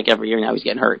 Because it seems like every year now he's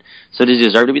getting hurt. So does he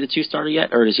deserve to be the 2 starter yet,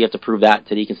 or does he have to prove that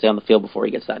he can stay on the field before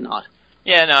he gets that nod?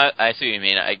 Yeah, no, I see what you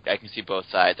mean. I can see both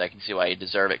sides. I can see why he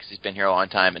deserve it because he's been here a long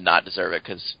time, and not deserve it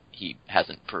because he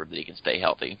hasn't proved that he can stay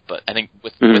healthy. But I think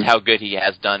with how good he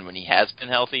has done when he has been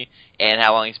healthy and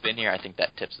how long he's been here, I think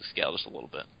that tips the scale just a little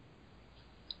bit.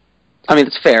 I mean,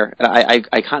 it's fair.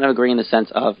 I kind of agree in the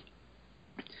sense of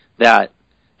that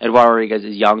Eduardo Rodriguez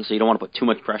is young, so you don't want to put too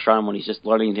much pressure on him when he's just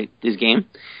learning his game.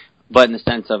 But in the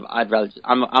sense of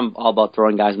I'm all about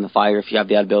throwing guys in the fire if you have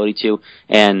the ability to.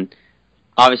 And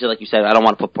obviously, like you said, I don't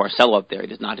want to put Porcello up there. He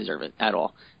does not deserve it at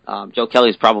all. Joe Kelly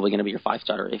is probably going to be your 5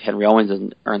 starter if Henry Owens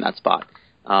doesn't earn that spot.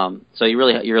 So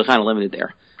you're kind of limited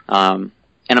there. And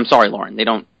I'm sorry, Lauren, they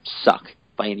don't suck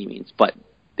by any means, but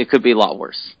it could be a lot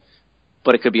worse.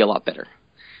 But it could be a lot better.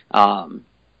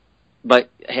 But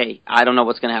hey, I don't know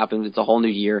what's going to happen. It's a whole new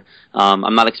year.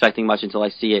 I'm not expecting much until I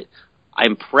see it.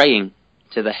 I'm praying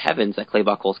to the heavens that Clay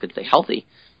Buchholz could stay healthy,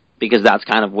 because that's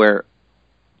kind of where,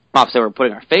 obviously, we're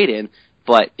putting our fate in.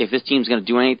 But if this team's going to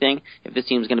do anything, if this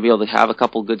team's going to be able to have a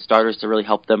couple good starters to really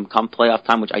help them come playoff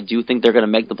time, which I do think they're going to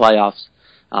make the playoffs,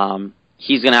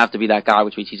 he's going to have to be that guy,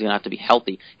 which means he's going to have to be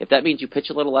healthy. If that means you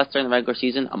pitch a little less during the regular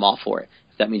season, I'm all for it.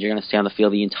 If that means you're going to stay on the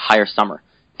field the entire summer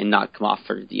and not come off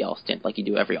for the DL stint like you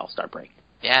do every All-Star break.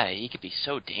 Yeah, he could be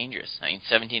so dangerous. I mean,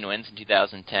 17 wins in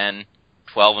 2010,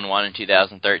 12-1 in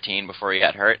 2013 before he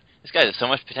got hurt. This guy has so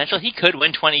much potential. He could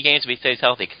win 20 games if he stays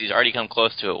healthy because he's already come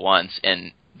close to it once,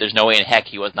 and there's no way in heck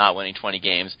he was not winning 20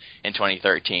 games in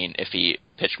 2013 if he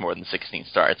pitched more than 16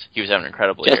 starts. He was having an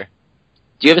incredible year.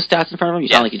 Do you have his stats in front of him? You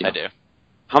sound like you do. I do.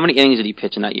 How many innings did he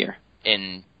pitch in that year?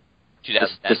 In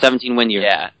The 17-win year.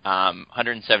 Yeah,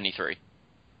 173.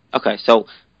 Okay, so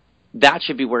that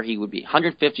should be where he would be,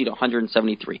 150 to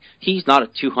 173. He's not a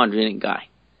 200-inning guy.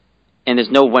 And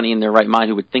there's nobody in their right mind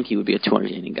who would think he would be a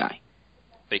 200-inning guy.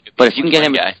 But if you can get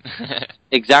him... guy.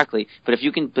 Exactly. But if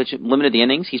you can pitch limited the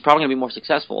innings, he's probably going to be more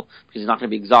successful because he's not going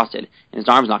to be exhausted, and his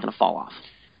arm's not going to fall off.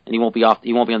 And he won't be on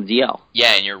the DL.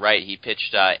 Yeah, and you're right. He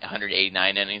pitched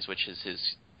 189 innings, which is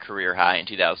his career high in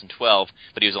 2012,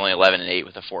 but he was only 11-8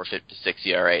 with a 4.56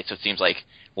 ERA, so it seems like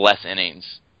less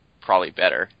innings, probably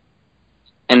better.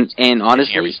 And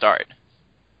honestly... every start.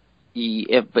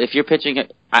 If you're pitching,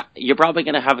 you're probably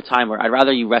going to have a time where I'd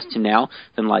rather you rest him now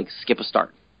than, like, skip a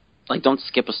start. Like, don't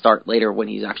skip a start later when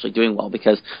he's actually doing well,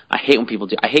 because I hate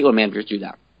when managers do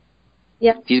that.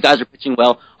 Yeah. These guys are pitching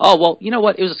well. Oh, well, you know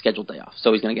what? It was a scheduled day off,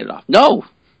 so he's going to get it off. No!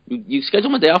 You schedule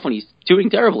him a day off when he's doing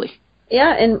terribly.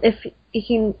 Yeah, and if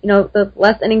he, the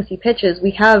less innings he pitches,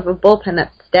 we have a bullpen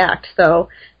that's stacked, so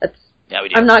that's... Yeah, we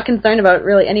do. I'm not concerned about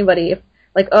really anybody. If,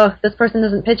 like, this person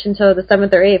doesn't pitch until the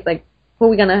 7th or 8th, like, who are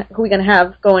we gonna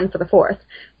have going for the 4th?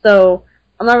 So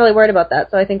I'm not really worried about that.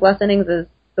 So I think less innings is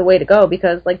the way to go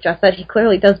because, like Jeff said, he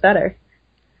clearly does better.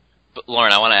 But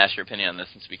Lauren, I want to ask your opinion on this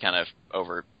since we kind of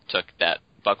overtook that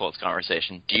Buchholz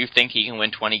conversation. Do you think he can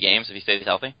win 20 games if he stays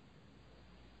healthy?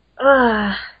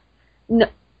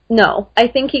 No. I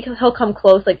think he'll come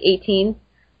close, like 18.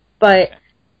 But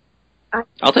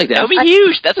I'll take that. That would be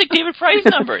huge. That's like David Price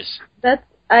numbers. That's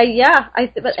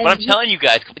But I'm telling you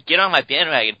guys, get on my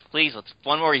bandwagon, please. Let's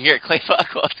one more year at Clay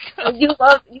Buchholz. You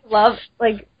love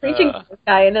like preaching to this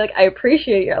guy, and like I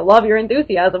appreciate you. I love your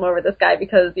enthusiasm over this guy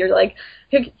because you're like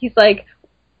he's like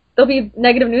there'll be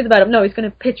negative news about him. No, he's going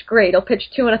to pitch great. He'll pitch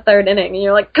 2 1/3 inning, and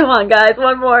you're like, come on, guys,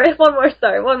 one more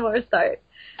start.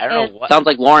 I don't know what. Sounds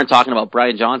like Lauren talking about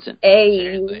Brian Johnson. Hey,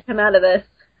 Seriously. come out of this.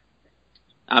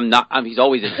 He's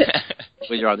always in it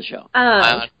when you're on the show.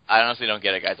 I honestly don't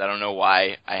get it, guys. I don't know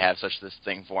why I have such this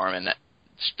thing for him, and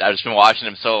I've just been watching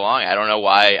him so long. I don't know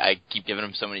why I keep giving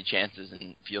him so many chances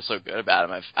and feel so good about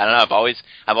him. I don't know.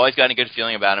 I've always gotten a good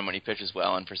feeling about him when he pitches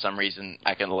well, and for some reason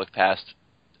I can look past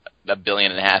 1.5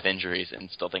 billion injuries and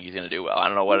still think he's going to do well. I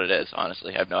don't know what it is.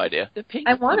 Honestly, I have no idea.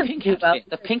 I want him to do well.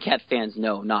 The Pink Hat fans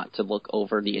know not to look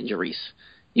over the injuries.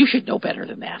 You should know better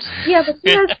than that. Yeah, but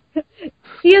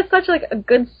he has such like a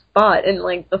good spot in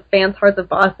like the fans' hearts of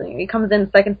Boston. He comes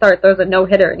in second start, throws a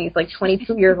no-hitter, and he's like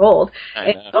 22 years old.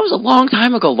 That was a long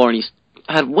time ago, Lauren. He's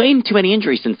had way too many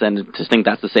injuries since then to think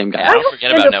that's the same guy. I don't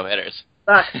forget about no-hitters.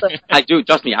 I do.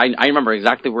 Trust me. I remember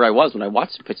exactly where I was when I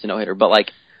watched him pitch the no-hitter. But like,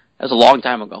 that was a long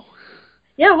time ago.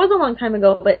 Yeah, it was a long time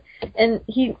ago,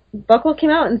 Buchholz came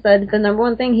out and said the number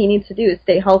one thing he needs to do is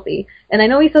stay healthy. And I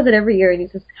know he says it every year, and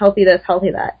he's just healthy this,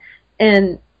 healthy that.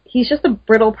 And he's just a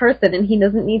brittle person, and he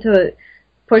doesn't need to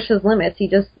push his limits. He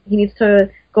needs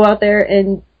to go out there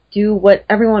and do what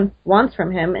everyone wants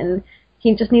from him, and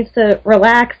he just needs to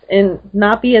relax and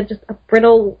not be just a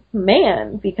brittle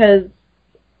man, because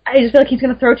I just feel like he's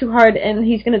going to throw too hard, and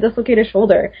he's going to dislocate his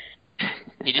shoulder.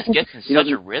 He just gets in such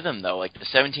a rhythm, though. Like the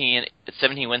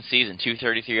 17-win season,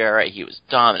 2.33 ERA, he was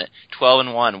dominant.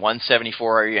 12-1,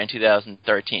 174 ERA in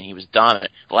 2013, he was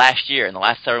dominant. Last year, in the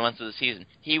last 7 months of the season,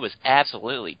 he was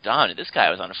absolutely dominant. This guy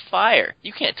was on fire.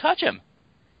 You can't touch him.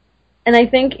 And I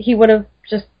think he would have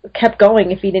just kept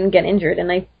going if he didn't get injured.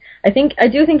 And I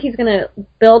do think he's going to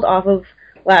build off of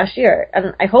last year.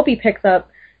 And I hope he picks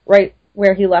up right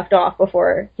where he left off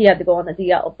before he had to go on the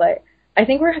DL. But I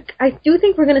do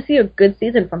think we're going to see a good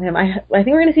season from him. I think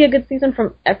we're going to see a good season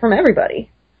from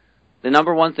everybody. The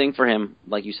number one thing for him,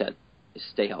 like you said, is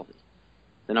stay healthy.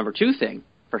 The number 2 thing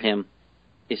for him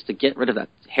is to get rid of that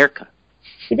haircut.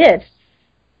 He did.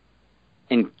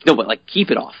 And keep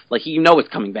it off. Like, it's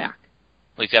coming back.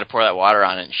 Well, he's got to pour that water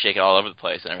on it and shake it all over the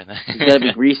place and everything. He's got to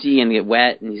be greasy and get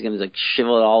wet, and he's going to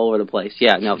shivel it all over the place.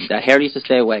 Yeah, no, that hair needs to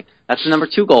stay away. That's the number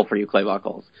 2 goal for you, Clay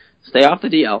Buchholz. Stay off the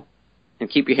DL and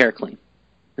keep your hair clean.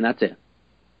 And that's it.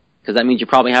 Because that means you're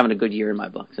probably having a good year in my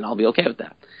books, and I'll be okay with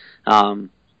that.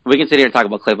 We can sit here and talk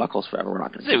about Clay Buchholz forever. We're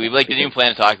not going to. We didn't even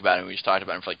plan to talk about him. We just talked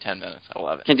about him for like 10 minutes. I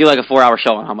love it. Can do like a 4-hour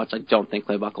show on how much I don't think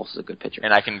Clay Buchholz is a good pitcher.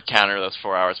 And I can counter those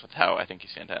 4 hours with how I think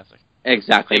he's fantastic.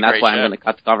 Exactly, and that's why I'm going to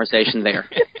cut the conversation there.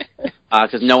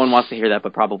 Because no one wants to hear that,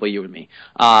 but probably you and me.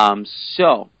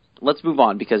 So let's move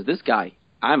on, because this guy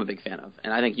I'm a big fan of,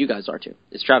 and I think you guys are too,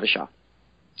 is Travis Shaw.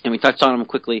 And we touched on him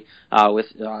quickly with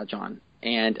John,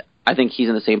 and I think he's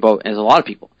in the same boat as a lot of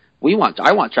people. I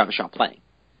want Travis Shaw playing.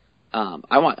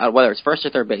 I want, whether it's first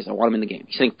or third base, I want him in the game.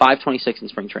 He's hitting .526 in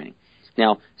spring training.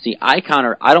 Now, see, I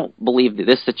don't believe that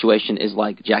this situation is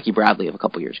like Jackie Bradley of a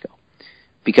couple years ago.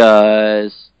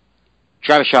 Because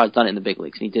Travis Shaw has done it in the big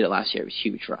leagues, and he did it last year. It was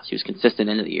huge for us. He was consistent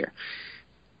end of the year.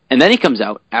 And then he comes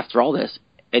out after all this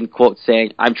and quotes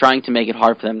saying, "I'm trying to make it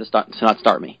hard for them to not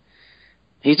start me."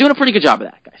 He's doing a pretty good job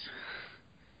of that, guys.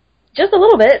 Just a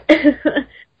little bit.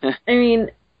 I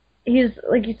mean, he's,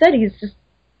 like you said, he's just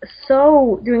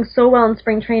doing so well in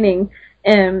spring training.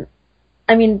 And,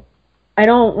 I mean, I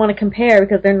don't want to compare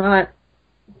because they're not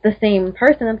the same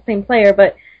person and the same player,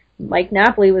 but Mike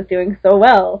Napoli was doing so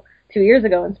well 2 years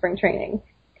ago in spring training.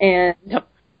 And yep,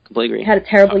 completely agree. Had a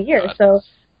terrible year. So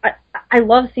I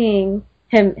love seeing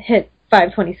him hit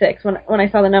 526. When I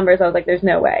saw the numbers, I was like, there's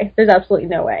no way. There's absolutely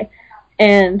no way.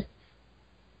 And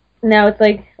now it's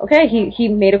like, okay, he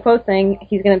made a quote saying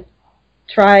he's going to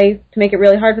try to make it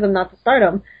really hard for them not to start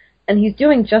him, and he's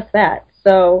doing just that.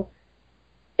 So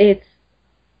it's,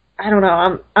 I don't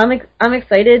know, I'm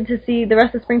excited to see the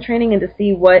rest of spring training and to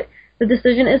see what the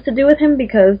decision is to do with him,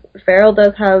 because Farrell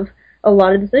does have a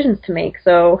lot of decisions to make.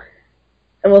 So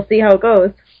we'll see how it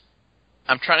goes.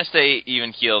 I'm trying to stay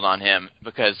even-keeled on him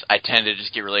because I tend to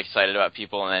just get really excited about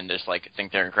people and then just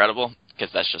think they're incredible,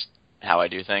 because that's just how I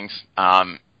do things.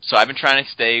 So I've been trying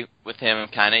to stay with him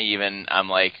kind of even. I'm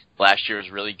like, last year was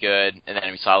really good, and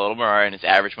then we saw a little more, and his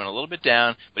average went a little bit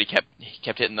down, but he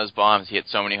kept hitting those bombs. He hit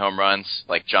so many home runs,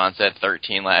 like John said,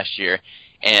 13 last year,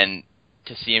 and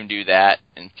to see him do that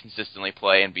and consistently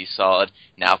play and be solid,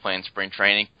 now playing spring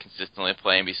training, consistently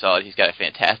play and be solid, he's got a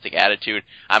fantastic attitude.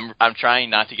 I'm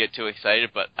trying not to get too excited,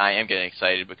 but I am getting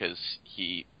excited because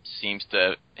he seems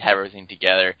to have everything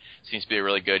together, seems to be a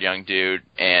really good young dude,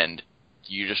 and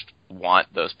you just want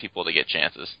those people to get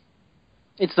chances.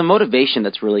 It's the motivation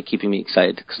that's really keeping me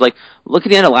excited. Because, look at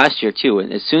the end of last year, too.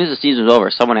 And as soon as the season was over,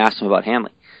 someone asked him about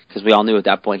Hanley. Because we all knew at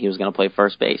that point he was going to play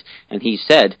first base. And he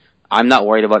said, "I'm not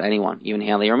worried about anyone, even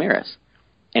Hanley Ramirez."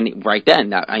 And right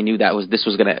then, I knew this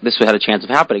had a chance of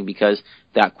happening, because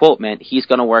that quote meant he's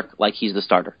going to work like he's the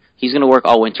starter. He's going to work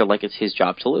all winter like it's his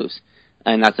job to lose.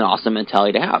 And that's an awesome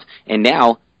mentality to have. And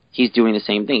now he's doing the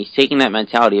same thing. He's taking that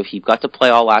mentality of he got to play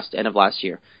end of last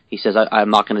year. He says, I'm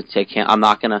not going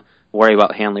to worry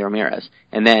about Hanley Ramirez.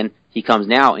 And then he comes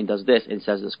now and does this and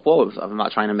says this quote of, "I'm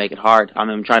not trying to make it hard.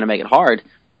 I'm trying to make it hard."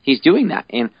 He's doing that.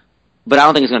 But I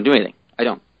don't think he's going to do anything. I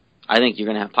don't. I think you're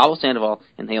going to have Pablo Sandoval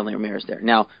and Hanley Ramirez there.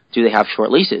 Now, do they have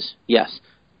short leases? Yes.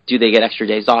 Do they get extra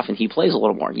days off and he plays a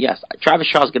little more? Yes. Travis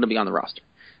Shaw is going to be on the roster.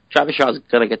 Travis Shaw is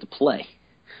going to get to play.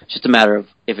 It's just a matter of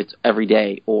if it's every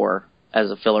day or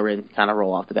as a filler-in kind of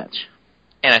roll off the bench.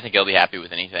 And I think he'll be happy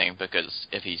with anything, because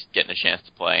if he's getting a chance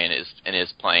to play and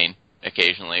is playing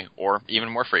occasionally, or even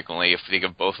more frequently, if they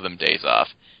give both of them days off,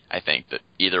 I think that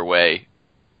either way,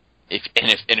 if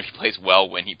he plays well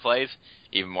when he plays,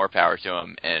 even more power to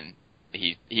him, and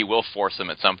he will force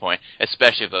them at some point,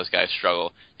 especially if those guys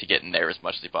struggle to get in there as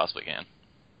much as he possibly can.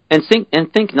 And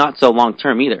think not so long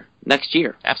term either. Next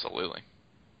year. Absolutely.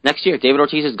 Next year, David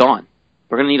Ortiz is gone.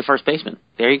 We're going to need a first baseman.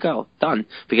 There you go. Done.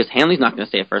 Because Hanley's not going to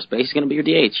stay at first base. He's going to be your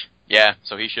DH. Yeah,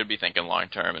 so he should be thinking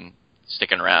long-term and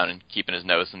sticking around and keeping his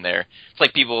nose in there. It's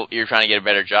like people, you're trying to get a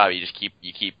better job. You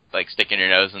keep sticking your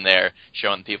nose in there,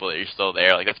 showing people that you're still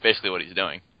there. That's basically what he's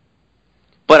doing.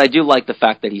 But I do like the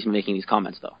fact that he's making these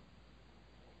comments, though.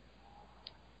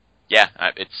 Yeah,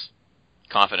 it's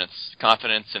confidence.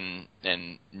 Confidence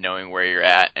in knowing where you're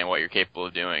at and what you're capable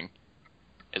of doing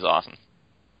is awesome.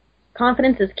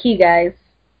 Confidence is key, guys.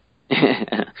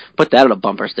 Put that on a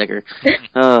bumper sticker.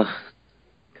 Oh,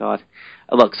 God.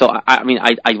 Look, so I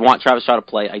want Travis Shaw to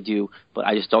play, I do, but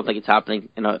I just don't think it's happening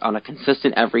on a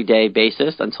consistent everyday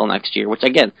basis until next year, which,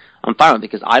 again, I'm fine with,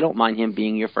 because I don't mind him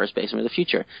being your first baseman of the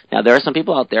future. Now, there are some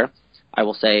people out there, I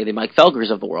will say the Mike Felgers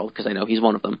of the world, because I know he's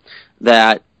one of them,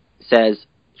 that says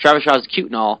Travis Shaw is cute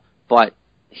and all, but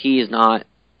he is not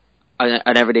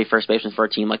an everyday first baseman for a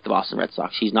team like the Boston Red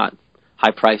Sox. He's not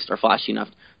high-priced or flashy enough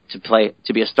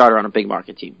to be a starter on a big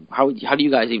market team. How do you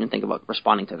guys even think about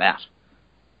responding to that?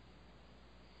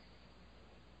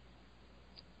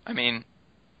 I mean,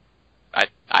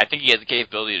 I think he has the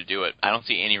capability to do it. I don't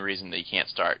see any reason that he can't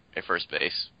start at first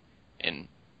base in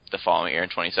the following year in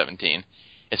 2017,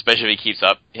 especially if he keeps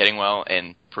up hitting well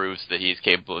and proves that he's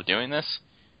capable of doing this.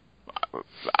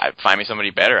 Find me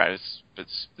somebody better.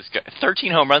 This guy,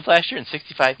 13 home runs last year in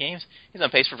 65 games. He's on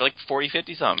pace for 40,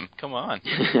 50 something. Come on,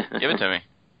 give it to me.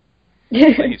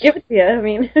 Give it to you. I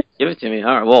mean, give it to me.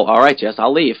 All right. Well, all right, Jess.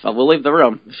 I'll leave. We'll leave the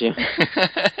room.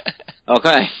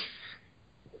 Okay.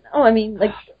 Oh, I mean,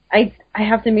 I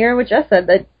have to mirror what Jess said.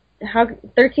 That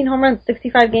 13 home runs,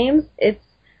 65 games. It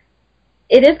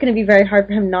is going to be very hard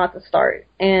for him not to start.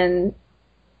 And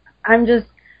I'm just,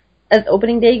 as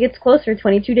opening day gets closer,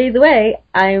 22 days away,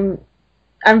 I'm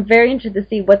very interested to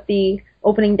see what the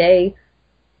opening day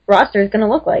roster is going to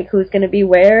look like, who's going to be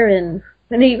where, and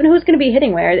even who's going to be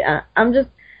hitting where. I'm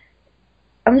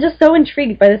just so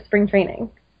intrigued by this spring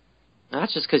training.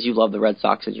 That's just because you love the Red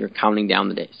Sox and you're counting down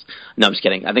the days. No, I'm just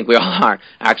kidding. I think we all are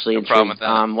actually intrigued. No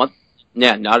problem with that.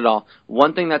 Yeah, not at all.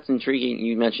 One thing that's intriguing,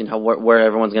 you mentioned where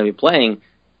everyone's going to be playing.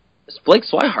 Blake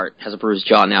Swihart has a bruised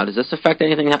jaw now. Does this affect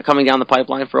anything coming down the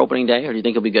pipeline for opening day, or do you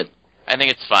think it'll be good? I think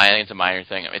it's fine. I think it's a minor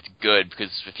thing. I mean, it's good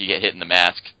because if you get hit in the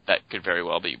mask, that could very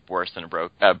well be worse than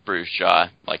a bruised jaw,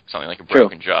 like something like a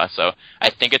broken jaw. So I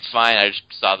think it's fine. I just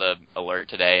saw the alert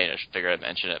today, and I just figured I'd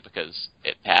mention it because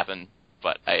it happened.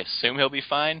 But I assume he'll be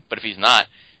fine. But if he's not,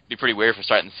 it'd be pretty weird for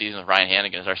starting the season with Ryan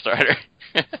Hannigan as our starter.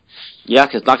 Yeah,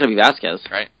 because it's not going to be Vasquez.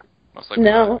 Right. Most likely.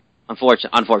 No.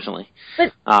 Unfortunately.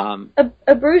 But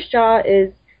a bruised jaw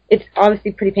it's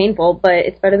obviously pretty painful, but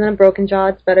it's better than a broken jaw.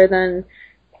 It's better than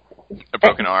a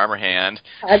broken arm or hand.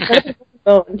 It's better than a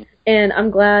broken bone. And I'm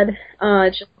glad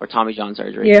it's just... Or Tommy John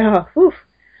surgery. Yeah. Whew.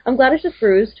 I'm glad it's just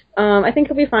bruised. I think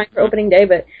he'll be fine for opening day,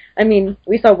 but, I mean,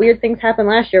 we saw weird things happen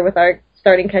last year with our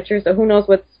starting catcher, so who knows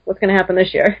what's going to happen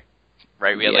this year.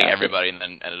 Right, we had everybody and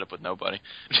then ended up with nobody.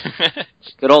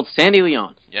 Good old Sandy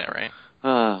Leon. Yeah,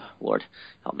 right. Lord,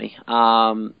 help me.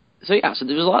 So there's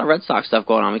a lot of Red Sox stuff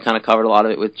going on. We kind of covered a lot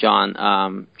of it with John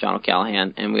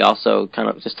O'Callahan, and we also kind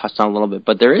of just touched on a little bit.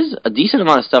 But there is a decent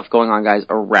amount of stuff going on, guys,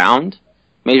 around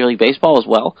Major League Baseball as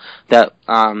well, that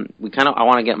I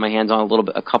want to get my hands on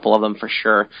a couple of them for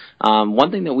sure. One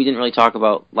thing that we didn't really talk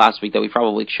about last week that we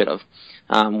probably should have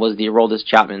was the Aroldis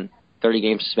Chapman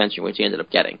 30-game suspension, which he ended up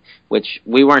getting, which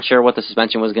we weren't sure what the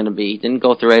suspension was going to be. Didn't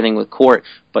go through anything with court,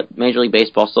 but Major League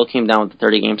Baseball still came down with the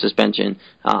 30-game suspension.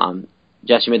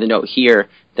 Jesse made the note here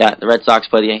that the Red Sox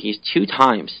play the Yankees 2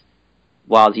 times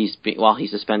while he's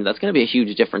suspended. That's going to be a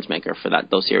huge difference maker for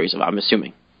those series, I'm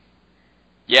assuming.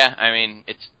 Yeah, I mean,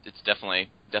 it's definitely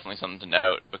something to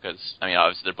note because, I mean,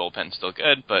 obviously their bullpen's still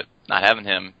good, but not having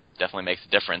him definitely makes a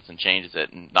difference and changes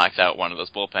it and knocks out one of those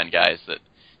bullpen guys that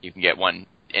you can get one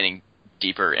inning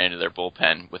deeper into their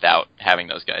bullpen without having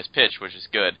those guys pitch, which is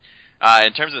good.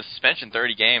 In terms of suspension,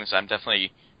 30 games, I'm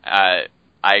definitely,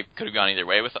 I could have gone either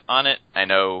way on it. I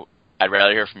know I'd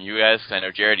rather hear from you guys because I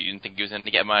know, Jared, you didn't think he was going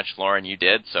to get much. Lauren, you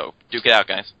did, so duke it out,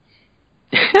 guys.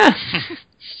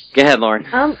 Go ahead, Lauren.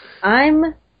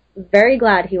 I'm very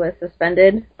glad he was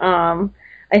suspended.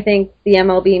 I think the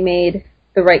MLB made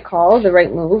the right call, the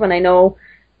right move, and I know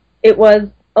it was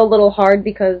a little hard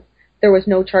because there was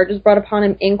no charges brought upon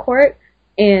him in court,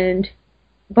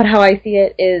 but how I see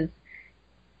it is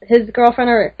his girlfriend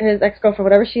or his ex-girlfriend,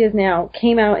 whatever she is now,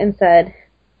 came out and said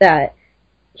that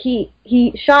he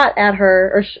shot at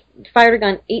her or fired a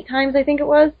gun 8 times, I think it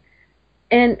was,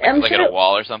 and I'm like sure at a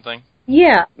wall or something.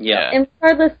 Yeah. Yeah. And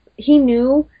regardless, he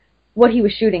knew what he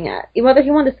was shooting at. Whether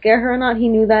he wanted to scare her or not, he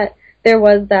knew that there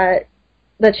was the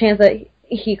chance that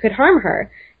he could harm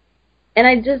her. And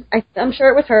I'm sure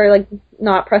it was her, like,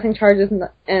 not pressing charges,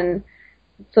 and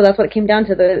so that's what it came down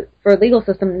to, for a legal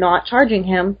system not charging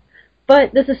him.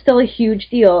 But this is still a huge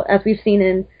deal, as we've seen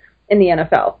in the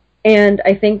NFL. And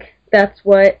I think that's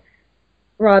what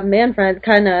Rob Manfred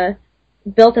kind of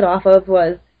built it off of,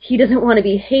 was he doesn't want to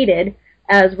be hated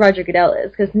as Roger Goodell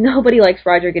is, because nobody likes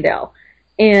Roger Goodell.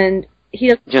 And he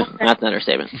doesn't... Yeah, that's an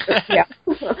understatement. Yeah.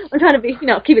 I'm trying to be,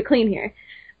 keep it clean here.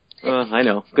 I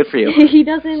know. Good for you. He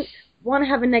doesn't want to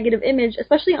have a negative image,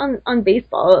 especially on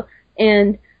baseball,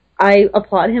 and I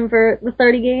applaud him for the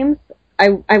 30 games.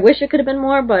 I wish it could have been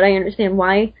more, but I understand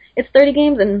why it's 30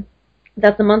 games, and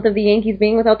that's the month of the Yankees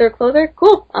being without their closer.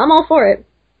 Cool, I'm all for it.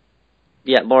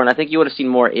 Yeah, Lauren, I think you would have seen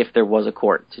more if there was a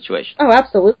court situation. Oh,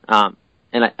 absolutely.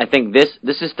 And I think this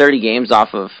is 30 games off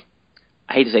of,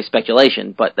 I hate to say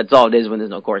speculation, but that's all it is when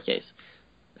there's no court case.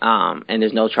 And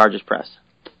there's no charges pressed.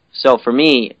 So for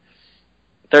me,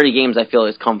 30 games I feel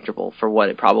is comfortable for what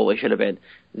it probably should have been.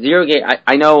 0 game,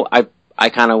 I know I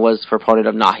kind of was proponent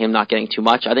of him not getting too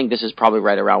much. I think this is probably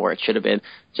right around where it should have been.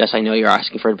 Jess, I know you're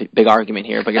asking for a big argument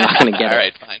here, but you're not going to get all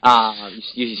it. Right, fine.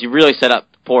 You really set up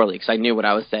poorly because I knew what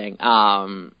I was saying.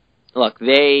 Look,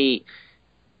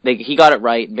 he got it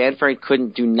right. Manfred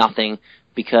couldn't do nothing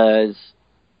because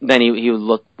then he would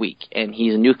look weak. And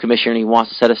he's a new commissioner and he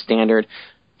wants to set a standard.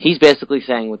 He's basically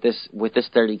saying with this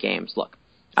 30 games, look,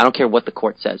 I don't care what the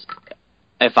court says.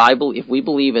 If we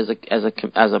believe as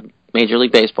a Major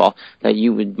League Baseball that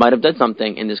you might have done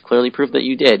something and there's clearly proof that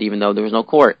you did, even though there was no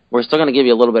court, we're still going to give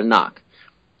you a little bit of knock.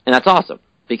 And that's awesome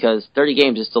because 30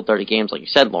 games is still 30 games, like you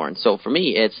said, Lauren. So for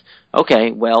me, it's,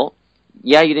 okay, well,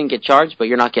 yeah, you didn't get charged, but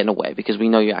you're not getting away because we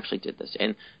know you actually did this.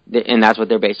 And that's what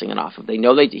they're basing it off of. They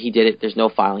know he did it. There's no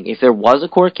filing. If there was a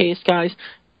court case, guys,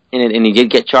 and he did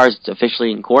get charged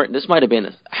officially in court, this might have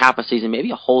been half a season,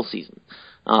 maybe a whole season.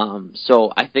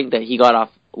 So I think that he got off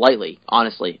lightly.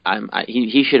 Honestly,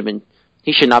 he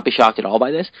should not be shocked at all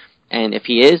by this. And if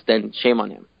he is, then shame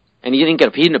on him. And he didn't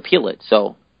appeal it.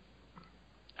 So.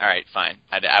 All right, fine.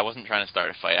 I wasn't trying to start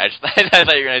a fight. I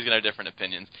thought you guys were gonna have different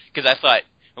opinions because I thought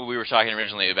we were talking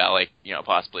originally about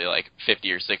possibly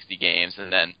 50 or 60 games,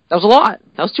 and then that was a lot.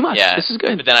 That was too much. Yeah, this is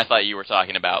good. But then I thought you were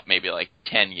talking about maybe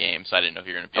 10 games. So I didn't know if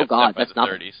you were gonna be up by the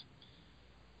 30s.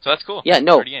 So that's cool. Yeah,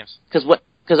 no, 30 games. Because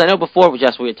I know before,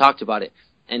 Jess, we had talked about it,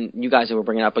 and you guys were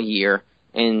bringing up a year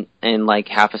and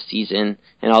half a season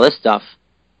and all this stuff.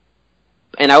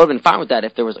 And I would have been fine with that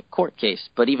if there was a court case,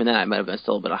 but even then I might have been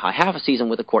still a bit high. Half a season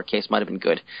with a court case might have been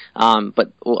good.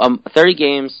 But 30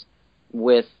 games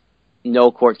with no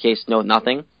court case, no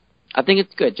nothing, I think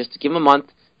it's good. Just to give them a month,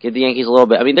 give the Yankees a little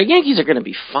bit. I mean, the Yankees are going to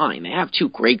be fine. They have two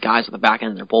great guys at the back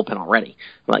end of their bullpen already.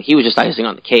 He was just icing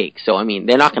on the cake. So, I mean,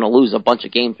 they're not going to lose a bunch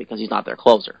of games because he's not their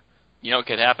closer. You know what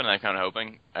could happen, I'm kind of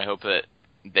hoping? I hope that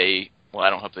I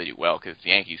don't hope they do well because it's the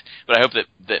Yankees, but I hope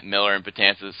that Miller and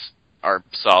Betances are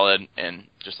solid and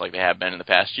just like they have been in the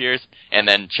past years, and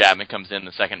then Chapman comes in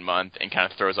the second month and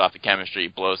kind of throws off the chemistry,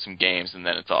 blows some games, and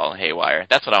then it's all haywire.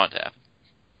 That's what I want to happen.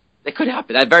 It could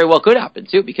happen. That very well could happen,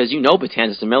 too, because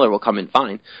Betances and Miller will come in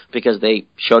fine because they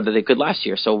showed that they could last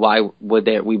year, so why would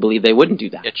we believe they wouldn't do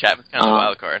that? Yeah, Chapman's kind of a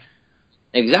wild card.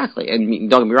 Exactly, and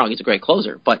don't get me wrong, he's a great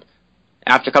closer, but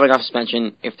after coming off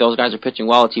suspension, if those guys are pitching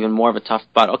well, it's even more of a tough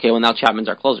spot. Okay, well, now Chapman's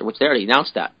our closer, which they already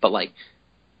announced that, but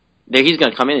he's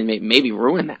going to come in and maybe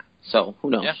ruin that. So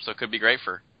who knows? Yeah, so it could be great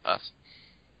for us.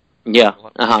 Yeah,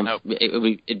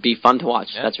 it'd be fun to watch.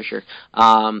 Yeah. That's for sure.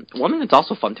 One thing that's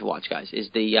also fun to watch, guys,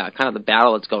 is the kind of the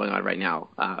battle that's going on right now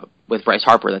with Bryce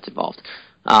Harper that's involved.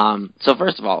 So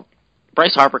first of all,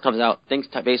 Bryce Harper comes out, thinks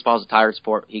baseball is a tired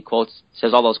sport. He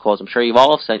says all those quotes. I'm sure you've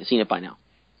all seen it by now.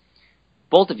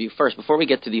 Both of you, first, before we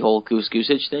get to the whole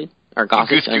goosage thing, or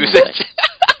gossage. Goosage?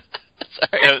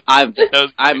 Sorry,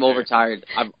 I'm overtired.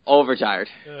 I'm overtired.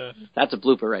 That's a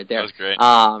blooper right there. That was great.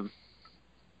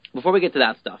 Before we get to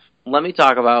that stuff, let me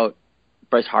talk about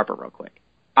Bryce Harper real quick.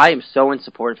 I am so in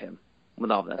support of him with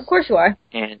all this. Of course you are.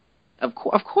 And of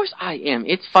course I am.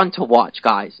 It's fun to watch,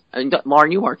 guys. And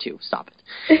Lauren, you are too. Stop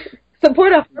it.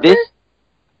 Support of Harper?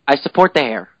 I support the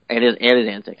hair and his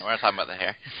antics. We're not talking about the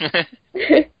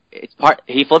hair.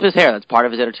 He flipped his hair. That's part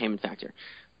of his entertainment factor.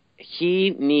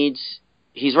 He's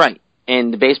right.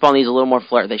 And the baseball needs a little more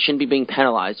flair. They shouldn't be being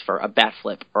penalized for a bat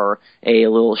flip or a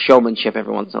little showmanship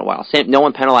every once in a while. No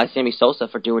one penalized Sammy Sosa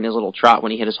for doing his little trot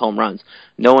when he hit his home runs.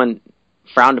 No one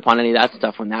frowned upon any of that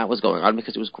stuff when that was going on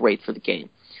because it was great for the game.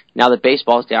 Now that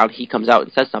baseball's down, he comes out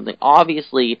and says something.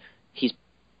 Obviously, he's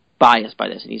biased by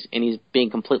this, and he's being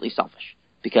completely selfish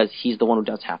because he's the one who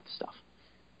does half the stuff.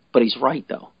 But he's right,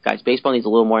 though. Guys, baseball needs a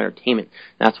little more entertainment.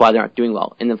 And that's why they're not doing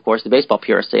well. And, of course, the baseball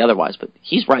purists say otherwise, but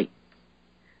he's right.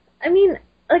 I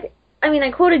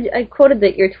quoted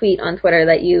your tweet on Twitter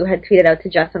that you had tweeted out to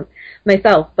Jess and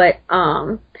myself, but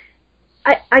I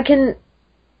can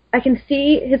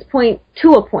see his point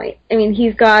to a point. I mean,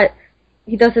 he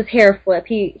does his hair flip.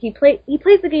 He plays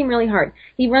the game really hard.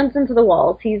 He runs into the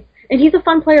walls. He's a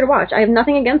fun player to watch. I have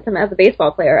nothing against him as a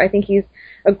baseball player. I think he's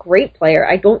a great player.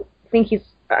 I don't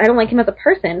like him as a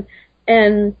person,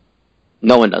 and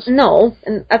no one does. No,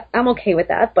 and I'm okay with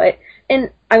that.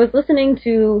 And I was listening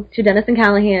to Dennis and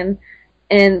Callahan,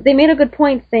 and they made a good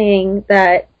point saying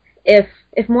that if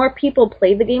more people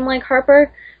played the game like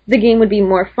Harper, the game would be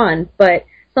more fun. But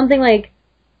something like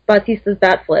Bautista's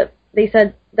bat flip, they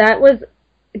said that was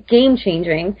game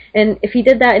changing. And if he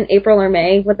did that in April or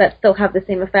May, would that still have the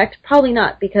same effect? Probably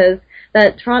not, because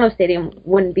that Toronto stadium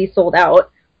wouldn't be sold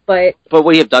out. But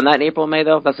would he have done that in April and May,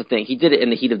 though? That's the thing. He did it in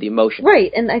the heat of the emotion.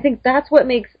 Right, and I think that's what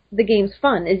makes the games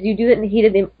fun, is you do it in the heat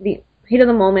of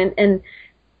the moment. And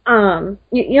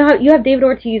you know how you have David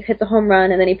Ortiz hit the home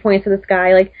run and then he points to the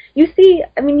sky. You see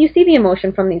the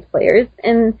emotion from these players,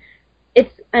 and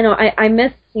I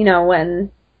miss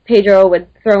when Pedro would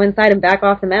throw inside and back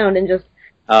off the mound and just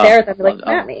stare at them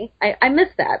at me. I miss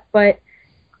that, but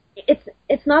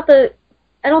it's not the.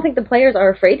 I don't think the players are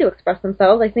afraid to express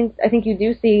themselves. I think you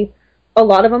do see a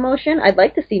lot of emotion. I'd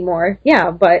like to see more,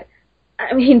 yeah, but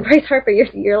I mean, Bryce Harper,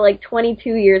 you're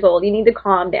 22 years old. You need to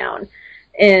calm down.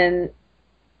 And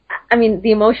I mean,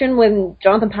 the emotion when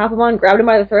Jonathan Papelbon grabbed him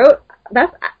by the throat,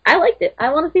 I liked it.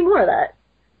 I want to see more of that.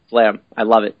 Slam. I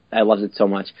love it. I loved it so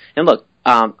much. And look,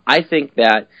 I think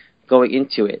that going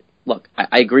into it,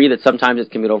 I agree that sometimes it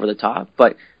can get over the top,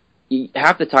 but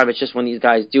half the time it's just when these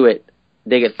guys do it,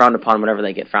 they get frowned upon whenever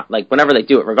they get whenever they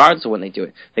do it, regardless of when they do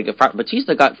it. They get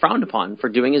Bautista got frowned upon for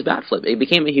doing his bat flip. It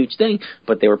became a huge thing,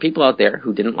 but there were people out there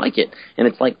who didn't like it. And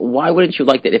it's why wouldn't you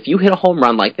like that? If you hit a home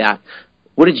run like that,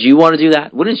 Wouldn't you want to do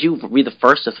that? Wouldn't you be the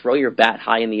first to throw your bat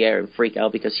high in the air and freak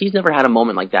out? Because he's never had a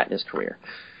moment like that in his career.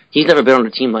 He's never been on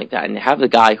a team like that. And to have the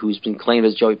guy who's been claimed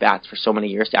as Joey Bats for so many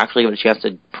years to actually have a chance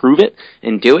to prove it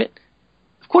and do it,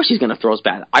 of course he's going to throw his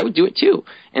bat. I would do it too.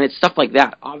 And it's stuff like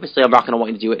that. Obviously, I'm not going to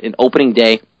want you to do it in opening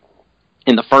day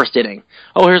in the first inning.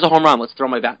 Oh, here's a home run. Let's throw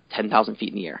my bat 10,000 feet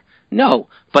in the air. No,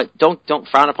 but don't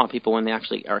frown upon people when they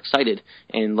actually are excited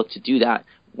and look to do that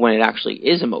when it actually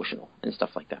is emotional and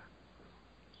stuff like that.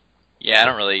 Yeah,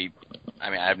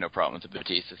 I have no problem with the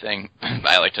Bautista thing.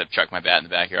 I like to chuck my bat in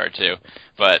the backyard too,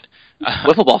 but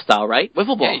wiffle ball style, right?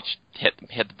 Wiffle ball. Yeah, you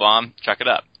hit the bomb, chuck it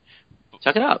up.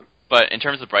 Chuck it up. But in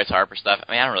terms of Bryce Harper stuff,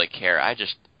 I don't really care. I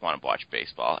just want to watch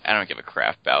baseball. I don't give a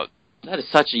crap about. That is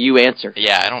such a you answer.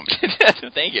 Yeah, I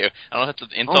don't. Thank you. I don't know if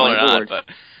it's an insult or not, but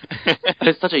that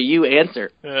is such a you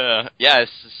answer. Yeah,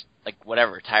 it's just like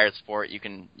whatever. Tired sport. You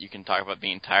can talk about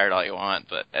being tired all you want,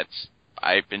 but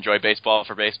I enjoy baseball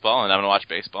for baseball, and I'm going to watch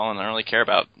baseball, and I don't really care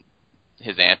about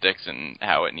his antics and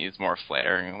how it needs more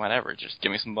flair and whatever. Just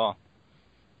give me some ball.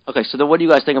 Okay, so then what do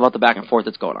you guys think about the back and forth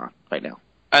that's going on right now?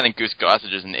 I think Goose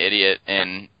Gossage is an idiot,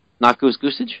 and... Not Goose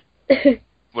Goosage?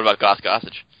 What about Goss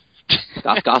Gossage?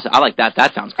 Goss Gossage. I like that.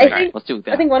 That sounds great. Let's do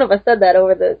that. I think one of us said that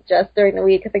over the jest during the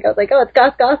week. I think I was like, oh, it's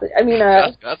Goss Gossage.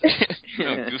 Goss Gossage.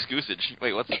 No, Goose Goosage.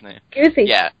 Wait, what's his name? Goosey.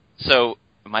 Yeah, so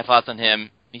my thoughts on him...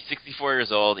 He's 64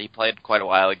 years old. He played quite a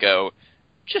while ago.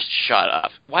 Just shut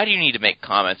up. Why do you need to make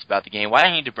comments about the game? Why do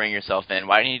you need to bring yourself in?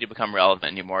 Why do you need to become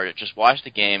relevant anymore? Just watch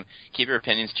the game. Keep your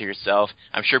opinions to yourself.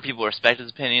 I'm sure people respect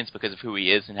his opinions because of who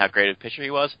he is and how great of a pitcher he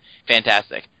was.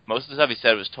 Fantastic. Most of the stuff he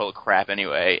said was total crap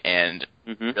anyway, and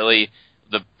really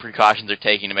the precautions they're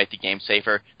taking to make the game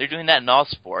safer, they're doing that in all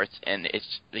sports, and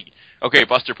it's like, okay,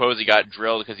 Buster Posey got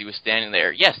drilled because he was standing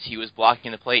there. Yes, he was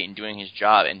blocking the plate and doing his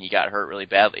job, and he got hurt really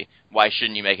badly. Why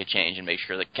shouldn't you make a change and make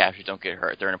sure that catchers don't get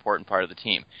hurt? They're an important part of the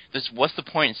team. What's the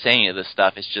point in saying any of this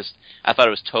stuff? It's just, I thought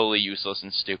it was totally useless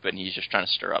and stupid, and he's just trying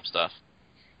to stir up stuff.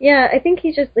 Yeah, I think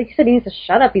he's just, like you said, he needs to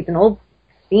shut up. He's an old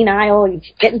senile.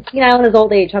 He's getting senile in his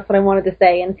old age. That's what I wanted to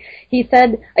say. And he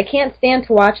said, I can't stand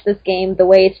to watch this game the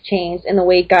way it's changed and the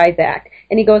way guys act.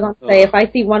 And he goes on to say, if I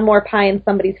see one more pie in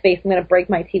somebody's face, I'm going to break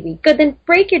my TV. Good, then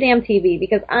break your damn TV,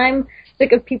 because I'm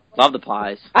sick of people. Love the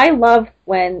pies. I love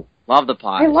when... Love the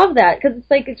pies. I love that, because it's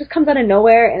like, it just comes out of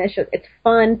nowhere, and it's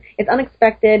fun, it's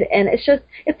unexpected, and it's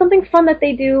something fun that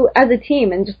they do as a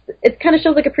team, and just, it kind of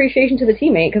shows like appreciation to the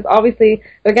teammate, because obviously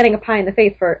they're getting a pie in the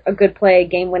face for a good play,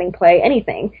 game-winning play,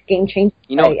 anything, game-changing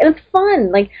play, and it's fun.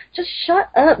 Like, just shut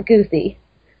up, Goosey.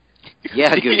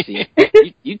 Yeah, Goosey.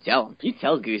 you tell him. You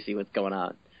tell Goosey what's going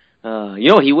on. You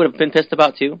know what he would have been pissed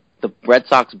about, too? The Red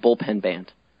Sox bullpen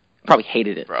band. Probably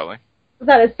hated it. Probably.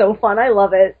 That is so fun. I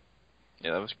love it.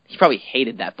 Yeah, he probably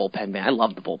hated that bullpen band. I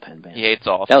love the bullpen band. He hates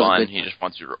all fun. He just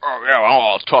wants you to, I'm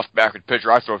a tough backward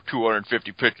pitcher. I throw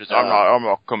 250 pitches. I'm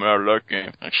not coming out of that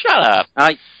game. Like, shut up.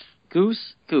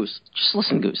 Goose. Just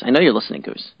listen, Goose. I know you're listening,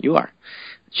 Goose. You are.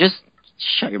 Just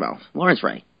shut your mouth. Lawrence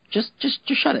Ray. Just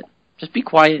shut it. Just be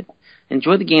quiet.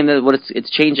 Enjoy the game. It's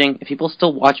changing. If people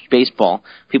still watch baseball,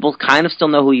 people kind of still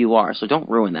know who you are. So don't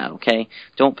ruin that, okay?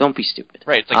 Don't be stupid.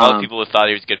 Right. It's like all the people who thought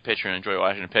he was a good pitcher and enjoy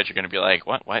watching a pitcher are going to be like,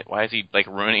 what? Why is he like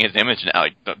ruining his image now?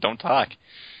 Like, don't talk.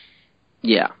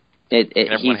 Yeah.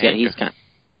 He's kind of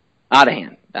out of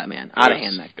hand. That man. Out of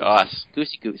hand. That Goss.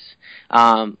 Goosey Goose.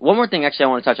 One more thing, actually, I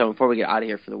want to touch on before we get out of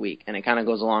here for the week, and it kind of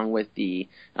goes along with the.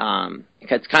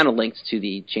 It's kind of linked to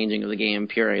the changing of the game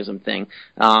purism thing.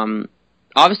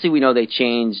 Obviously, we know they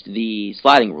changed the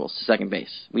sliding rules to second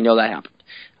base. We know that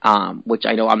happened, which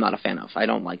I know I'm not a fan of. I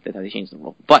don't like that they changed the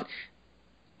rule. But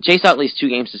Chase Utley's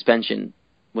 2-game suspension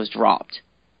was dropped.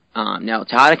 Now,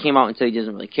 Tejada came out and said he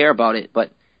doesn't really care about it,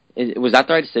 but was that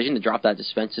the right decision to drop that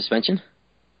suspension?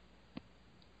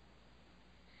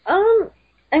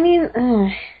 I mean,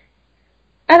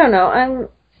 I don't know.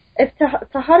 If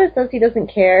Tejada says he doesn't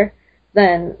care,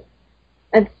 then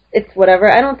it's whatever.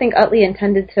 I don't think Utley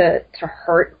intended to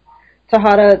hurt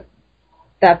Tejada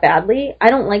that badly. I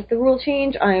don't like the rule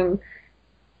change. I'm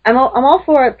all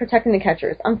for protecting the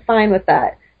catchers. I'm fine with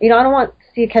that. You know, I don't want to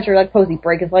see a catcher like Posey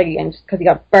break his leg again just because he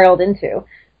got barreled into.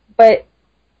 But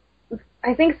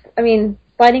I think,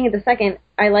 sliding into second,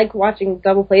 I like watching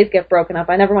double plays get broken up.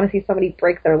 I never want to see somebody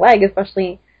break their leg,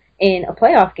 especially in a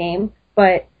playoff game.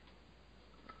 But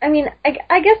I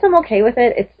guess I'm okay with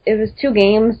it. It was 2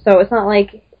 games, so it's not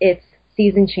like it's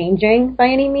season changing by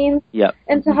any means. Yep.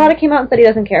 And Tejada came out and said he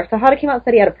doesn't care. If Tejada came out and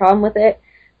said he had a problem with it,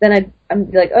 then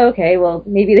I'd be like, oh, okay, well,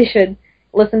 maybe they should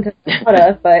listen to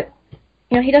Tejada. But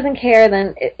he doesn't care.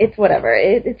 Then it's whatever.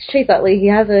 It's Chase Utley. He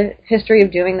has a history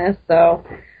of doing this, so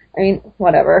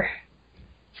whatever.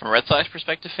 From a Red Sox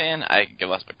perspective fan, I could give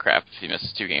less of a crap if he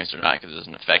misses 2 games or not, because it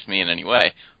doesn't affect me in any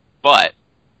way. But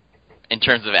in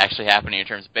terms of actually happening in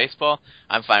terms of baseball,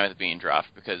 I'm fine with it being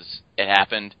dropped, because it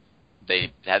happened.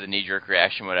 They had the knee-jerk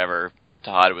reaction, whatever.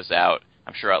 Tejada was out.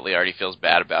 I'm sure Utley already feels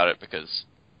bad about it, because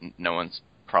no one's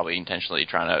probably intentionally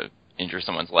trying to injure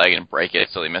someone's leg and break it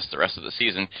so they miss the rest of the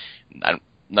season.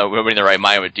 Nobody in their right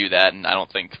mind would do that, and I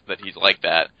don't think that he's like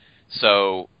that.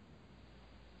 So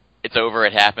it's over.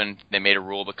 It happened. They made a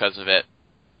rule because of it.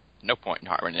 No point in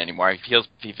harming it anymore. He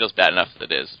feels bad enough as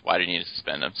it is. Why do you need to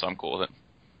suspend him? So I'm cool with it.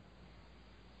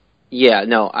 Yeah,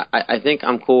 no, I think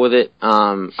I'm cool with it.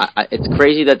 It's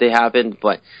crazy that they happened,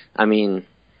 but, I mean,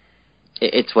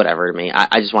 it's whatever to me.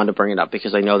 I just wanted to bring it up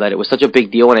because I know that it was such a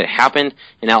big deal when it happened,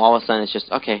 and now all of a sudden it's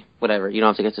just, okay, whatever. You don't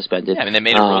have to get suspended. Yeah, I mean, they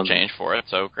made a rule change for it,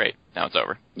 so great. Now it's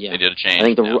over. Yeah. They did a change. I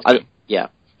think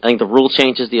I think the rule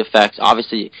changes the effects.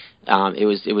 Obviously, it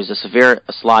was a severe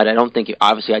slide. I do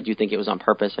think it was on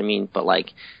purpose. I mean, but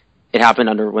like, it happened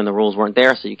when the rules weren't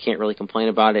there, so you can't really complain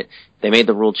about it. They made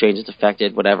the rule change. It's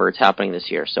affected whatever. It's happening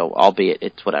this year, so albeit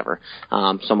it's whatever. So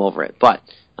I'm over it. But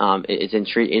it's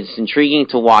intriguing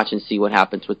to watch and see what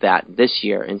happens with that this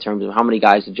year in terms of how many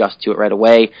guys adjust to it right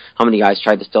away, how many guys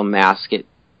tried to still mask it,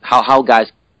 how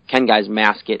guys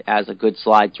mask it as a good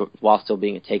slide while still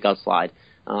being a takeout slide.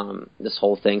 This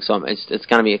whole thing. So it's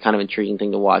going to be a kind of intriguing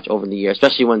thing to watch over the year,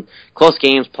 especially when close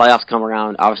games, playoffs come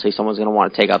around. Obviously, someone's going to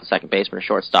want to take out the second baseman or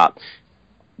shortstop.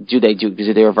 Do they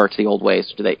revert to the old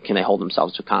ways? Can they hold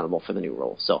themselves accountable for the new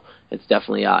rules? So it's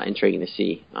definitely intriguing to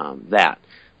see that.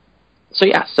 So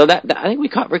yeah, that I think we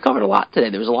covered a lot today.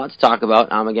 There was a lot to talk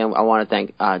about. Again, I want to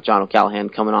thank John O'Callahan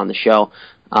coming on the show.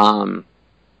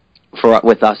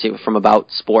 With us from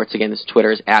About Sports. Again, this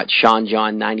Twitter is at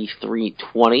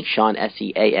SeanJohn9320, Sean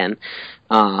SEAN.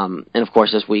 And of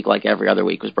course, this week, like every other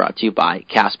week, was brought to you by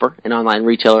Casper, an online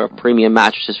retailer of premium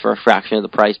mattresses for a fraction of the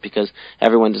price, because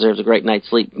everyone deserves a great night's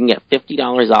sleep. You can get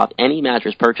 $50 off any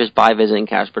mattress purchased by visiting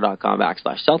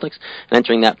Casper.com/Celtics and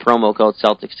entering that promo code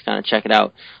Celtics to kind of check it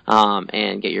out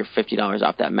and get your $50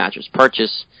 off that mattress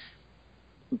purchase.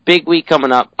 Big week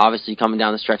coming up, obviously coming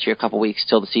down the stretch here, a couple weeks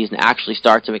till the season actually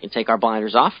starts and we can take our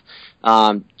blinders off.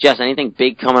 Jess, anything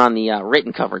big coming on the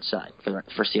written coverage side for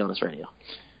CLNS Radio?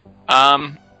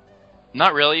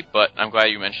 Not really, but I'm glad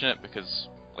you mentioned it because,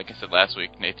 like I said last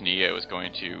week, Nathan Ego is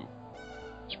going to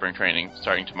spring training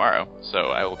starting tomorrow, so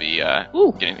I will be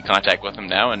getting in contact with him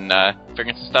now and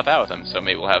figuring some stuff out with him. So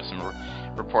maybe we'll have some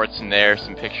reports in there,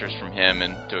 some pictures from him,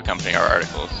 and to accompany our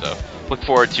articles. So look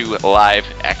forward to live,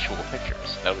 actual pictures.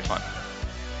 That'll be fun.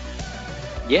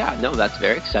 Yeah, no, that's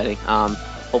very exciting.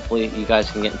 Hopefully you guys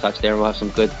can get in touch there. We'll have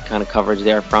some good kind of coverage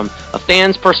there from a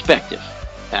fan's perspective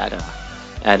at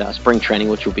spring training,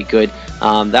 which will be good.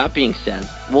 That being said,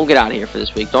 we'll get out of here for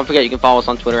this week. Don't forget you can follow us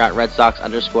on Twitter at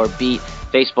 @RedSox_beat.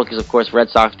 Facebook is, of course, Red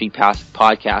Sox Beat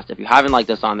Podcast. If you haven't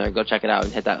liked us on there, go check it out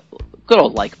and hit that good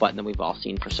old like button that we've all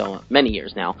seen for so many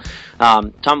years now.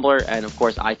 Tumblr and, of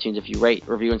course, iTunes. If you rate,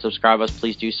 review, and subscribe us,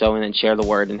 please do so, and then share the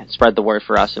word and spread the word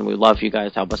for us, and we'd love you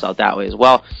guys to help us out that way as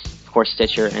well. Of course,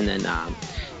 Stitcher, and then,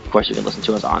 of course, you can listen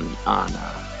to us on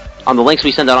the links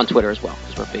we send out on Twitter as well,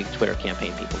 because we're big Twitter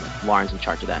campaign people. Lauren's in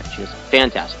charge of that. She does a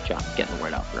fantastic job getting the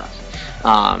word out for us.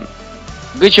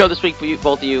 Good show this week for you,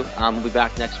 both of you. We'll be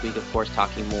back next week, of course,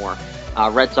 talking more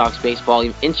Red Sox baseball,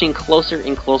 inching closer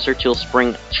and closer till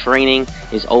spring training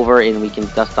is over and we can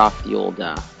dust off the old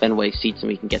Fenway seats and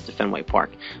we can get to Fenway Park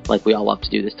like we all love to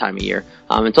do this time of year.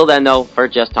 Until then, though, for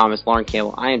Jess Thomas, Lauren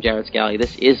Campbell, I am Jared Scally.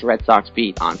 This is Red Sox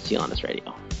Beat on CLNS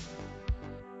Radio.